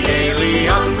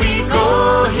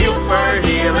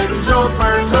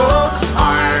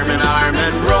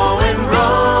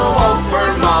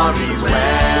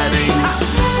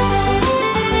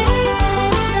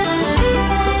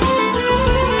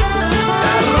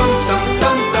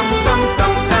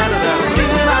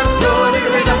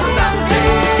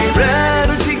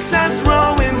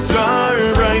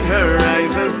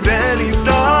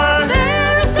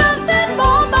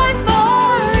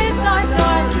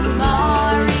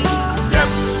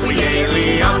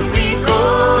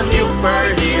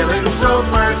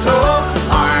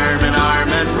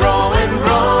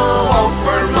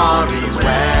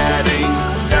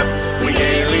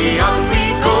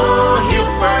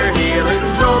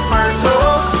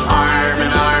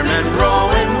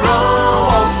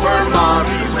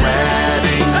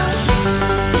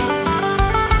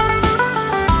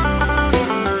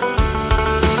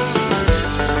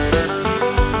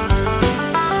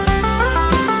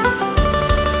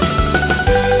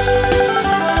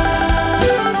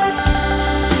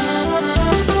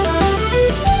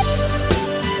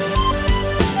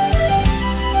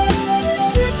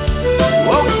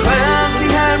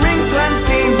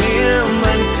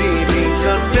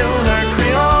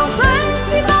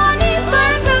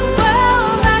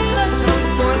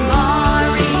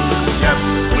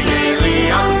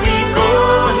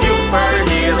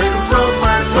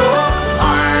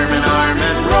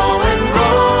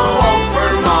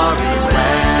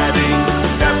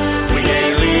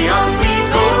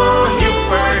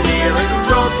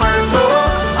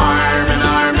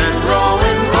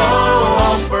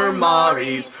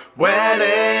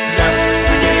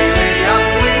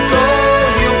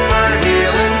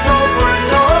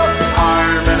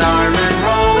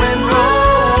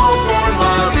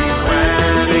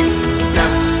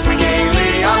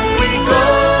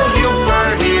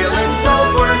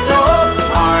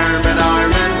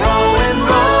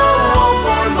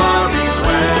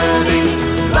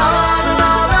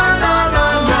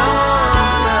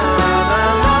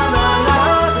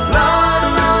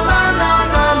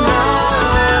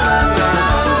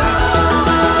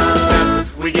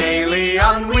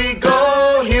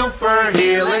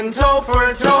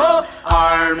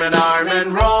 Arm in arm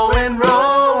and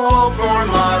row for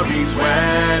Mairies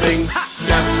Wedding.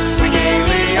 Step we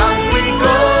gaily on we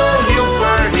go, heel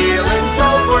for heel and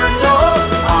toe for toe.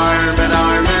 Arm in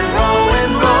arm and row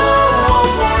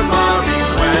for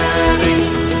Mairies Wedding.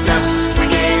 Step we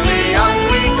gaily on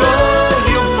we go,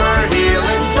 heel for heel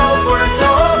and toe for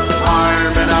toe.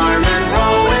 Arm in arm and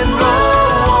row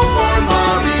for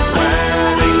Mairies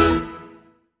Wedding.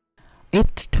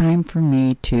 It's time for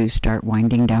me to start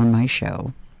winding down my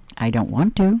show. I don't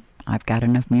want to. I've got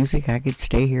enough music. I could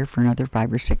stay here for another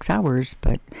 5 or 6 hours,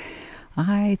 but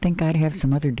I think I'd have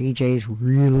some other DJs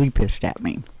really pissed at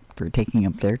me for taking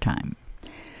up their time.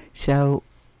 So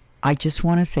I just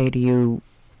want to say to you,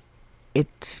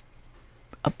 it's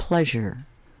a pleasure.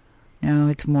 No,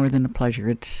 it's more than a pleasure.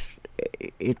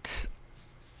 It's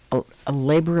a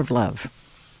labor of love,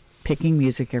 picking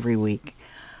music every week.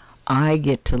 I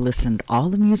get to listen to all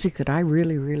the music that I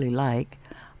really, really like.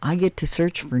 I get to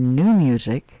search for new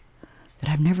music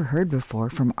that I've never heard before,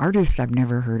 from artists I've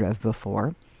never heard of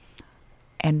before,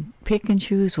 and pick and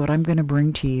choose what I'm going to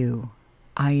bring to you.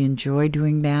 I enjoy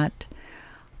doing that.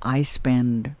 I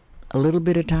spend a little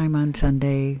bit of time on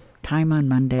Sunday, time on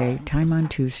Monday, time on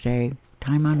Tuesday,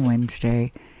 time on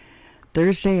Wednesday.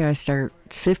 Thursday I start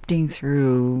sifting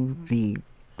through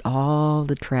all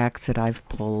the tracks that I've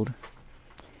pulled,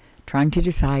 trying to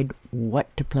decide what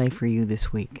to play for you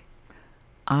this week.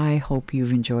 I hope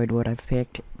you've enjoyed what I've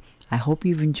picked. I hope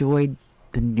you've enjoyed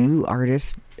the new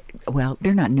artists. Well,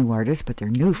 they're not new artists, but they're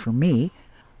new for me.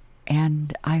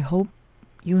 And I hope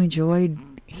you enjoyed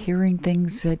hearing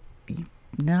things that you've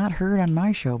not heard on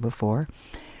my show before.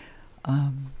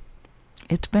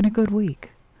 It's been a good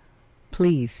week.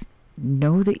 Please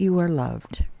know that you are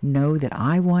loved. Know that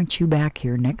I want you back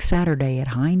here next Saturday at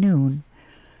high noon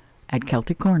at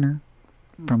Celtic Corner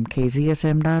from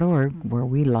kzsm.org, where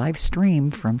we live stream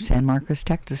from San Marcos,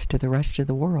 Texas to the rest of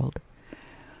the world.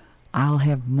 I'll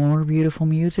have more beautiful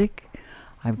music.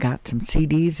 I've got some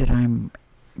CDs that I'm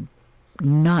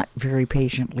not very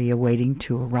patiently awaiting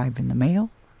to arrive in the mail.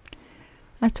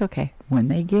 That's okay. When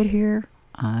they get here,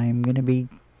 I'm going to be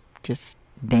just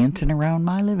dancing around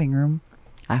my living room.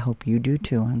 I hope you do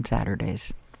too on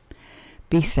Saturdays.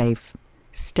 Be safe.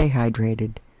 Stay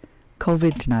hydrated.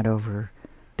 COVID's not over.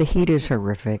 The heat is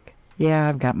horrific. Yeah,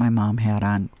 I've got my mom hat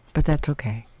on, but that's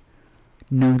okay.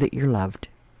 Know that you're loved.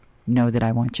 Know that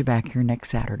I want you back here next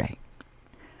Saturday.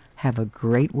 Have a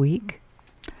great week.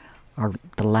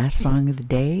 The last song of the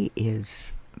day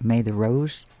is May the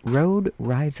Road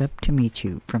Rise Up to Meet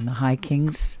You from the High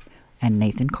Kings and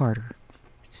Nathan Carter.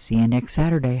 See you next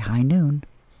Saturday, high noon.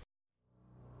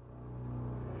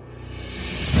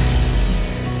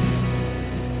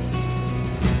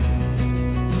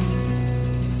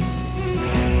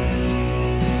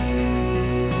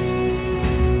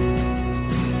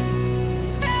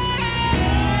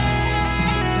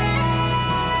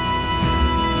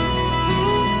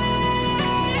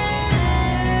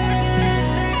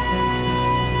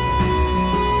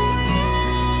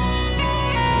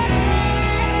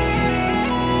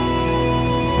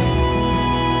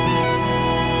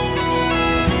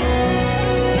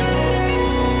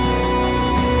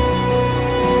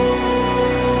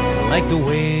 Like the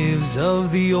waves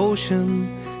of the ocean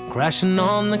crashing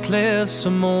on the cliffs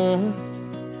of Moher,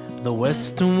 the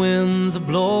western winds are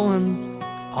blowing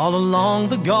all along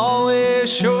the Galway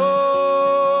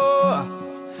shore.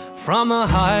 From the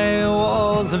high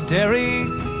walls of Derry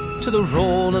to the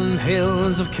rolling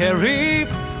hills of Kerry,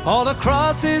 all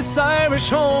across this Irish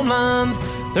homeland,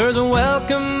 there's a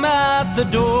welcome at the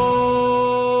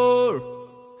door.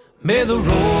 May the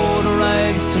road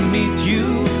rise to meet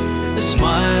you, a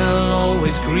smile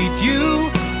always greet you.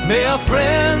 May our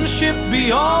friendship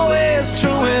be always true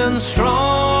and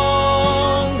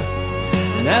strong.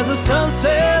 And as the sun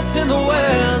sets in the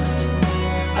west,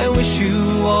 I wish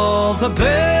you all the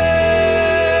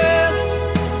best.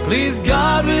 Please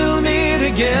God, we'll meet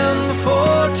again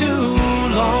before too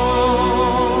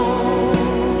long.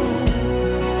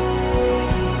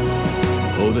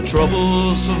 Oh, the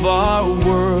troubles of our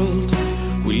world,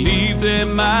 we leave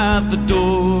them at the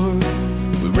door.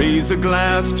 We raise a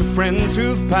glass to friends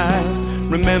who've passed,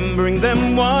 remembering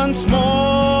them once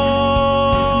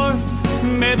more.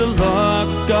 May the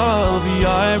luck of the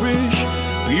Irish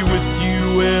be with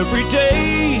you every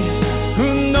day.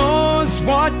 Who knows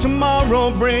what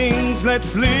tomorrow brings?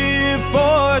 Let's live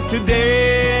for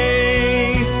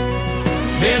today.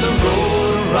 May the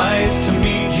road rise to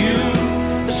meet you,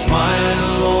 the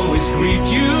smile always greet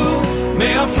you.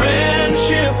 May our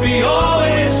friendship be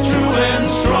always true and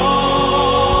strong.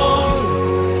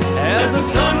 As the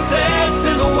sun sets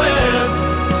in the west,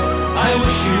 I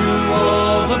wish you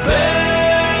all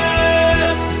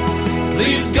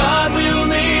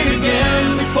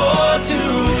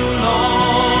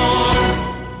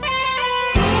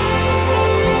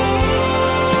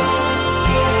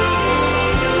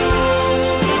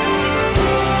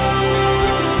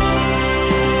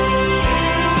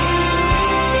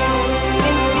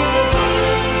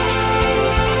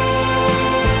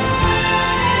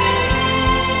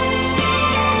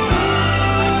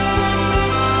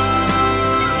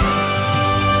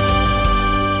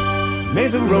May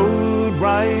the road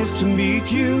rise to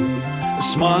meet you, a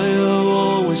smile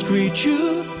always greet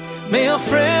you. May our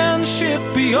friendship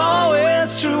be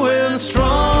always true and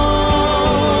strong.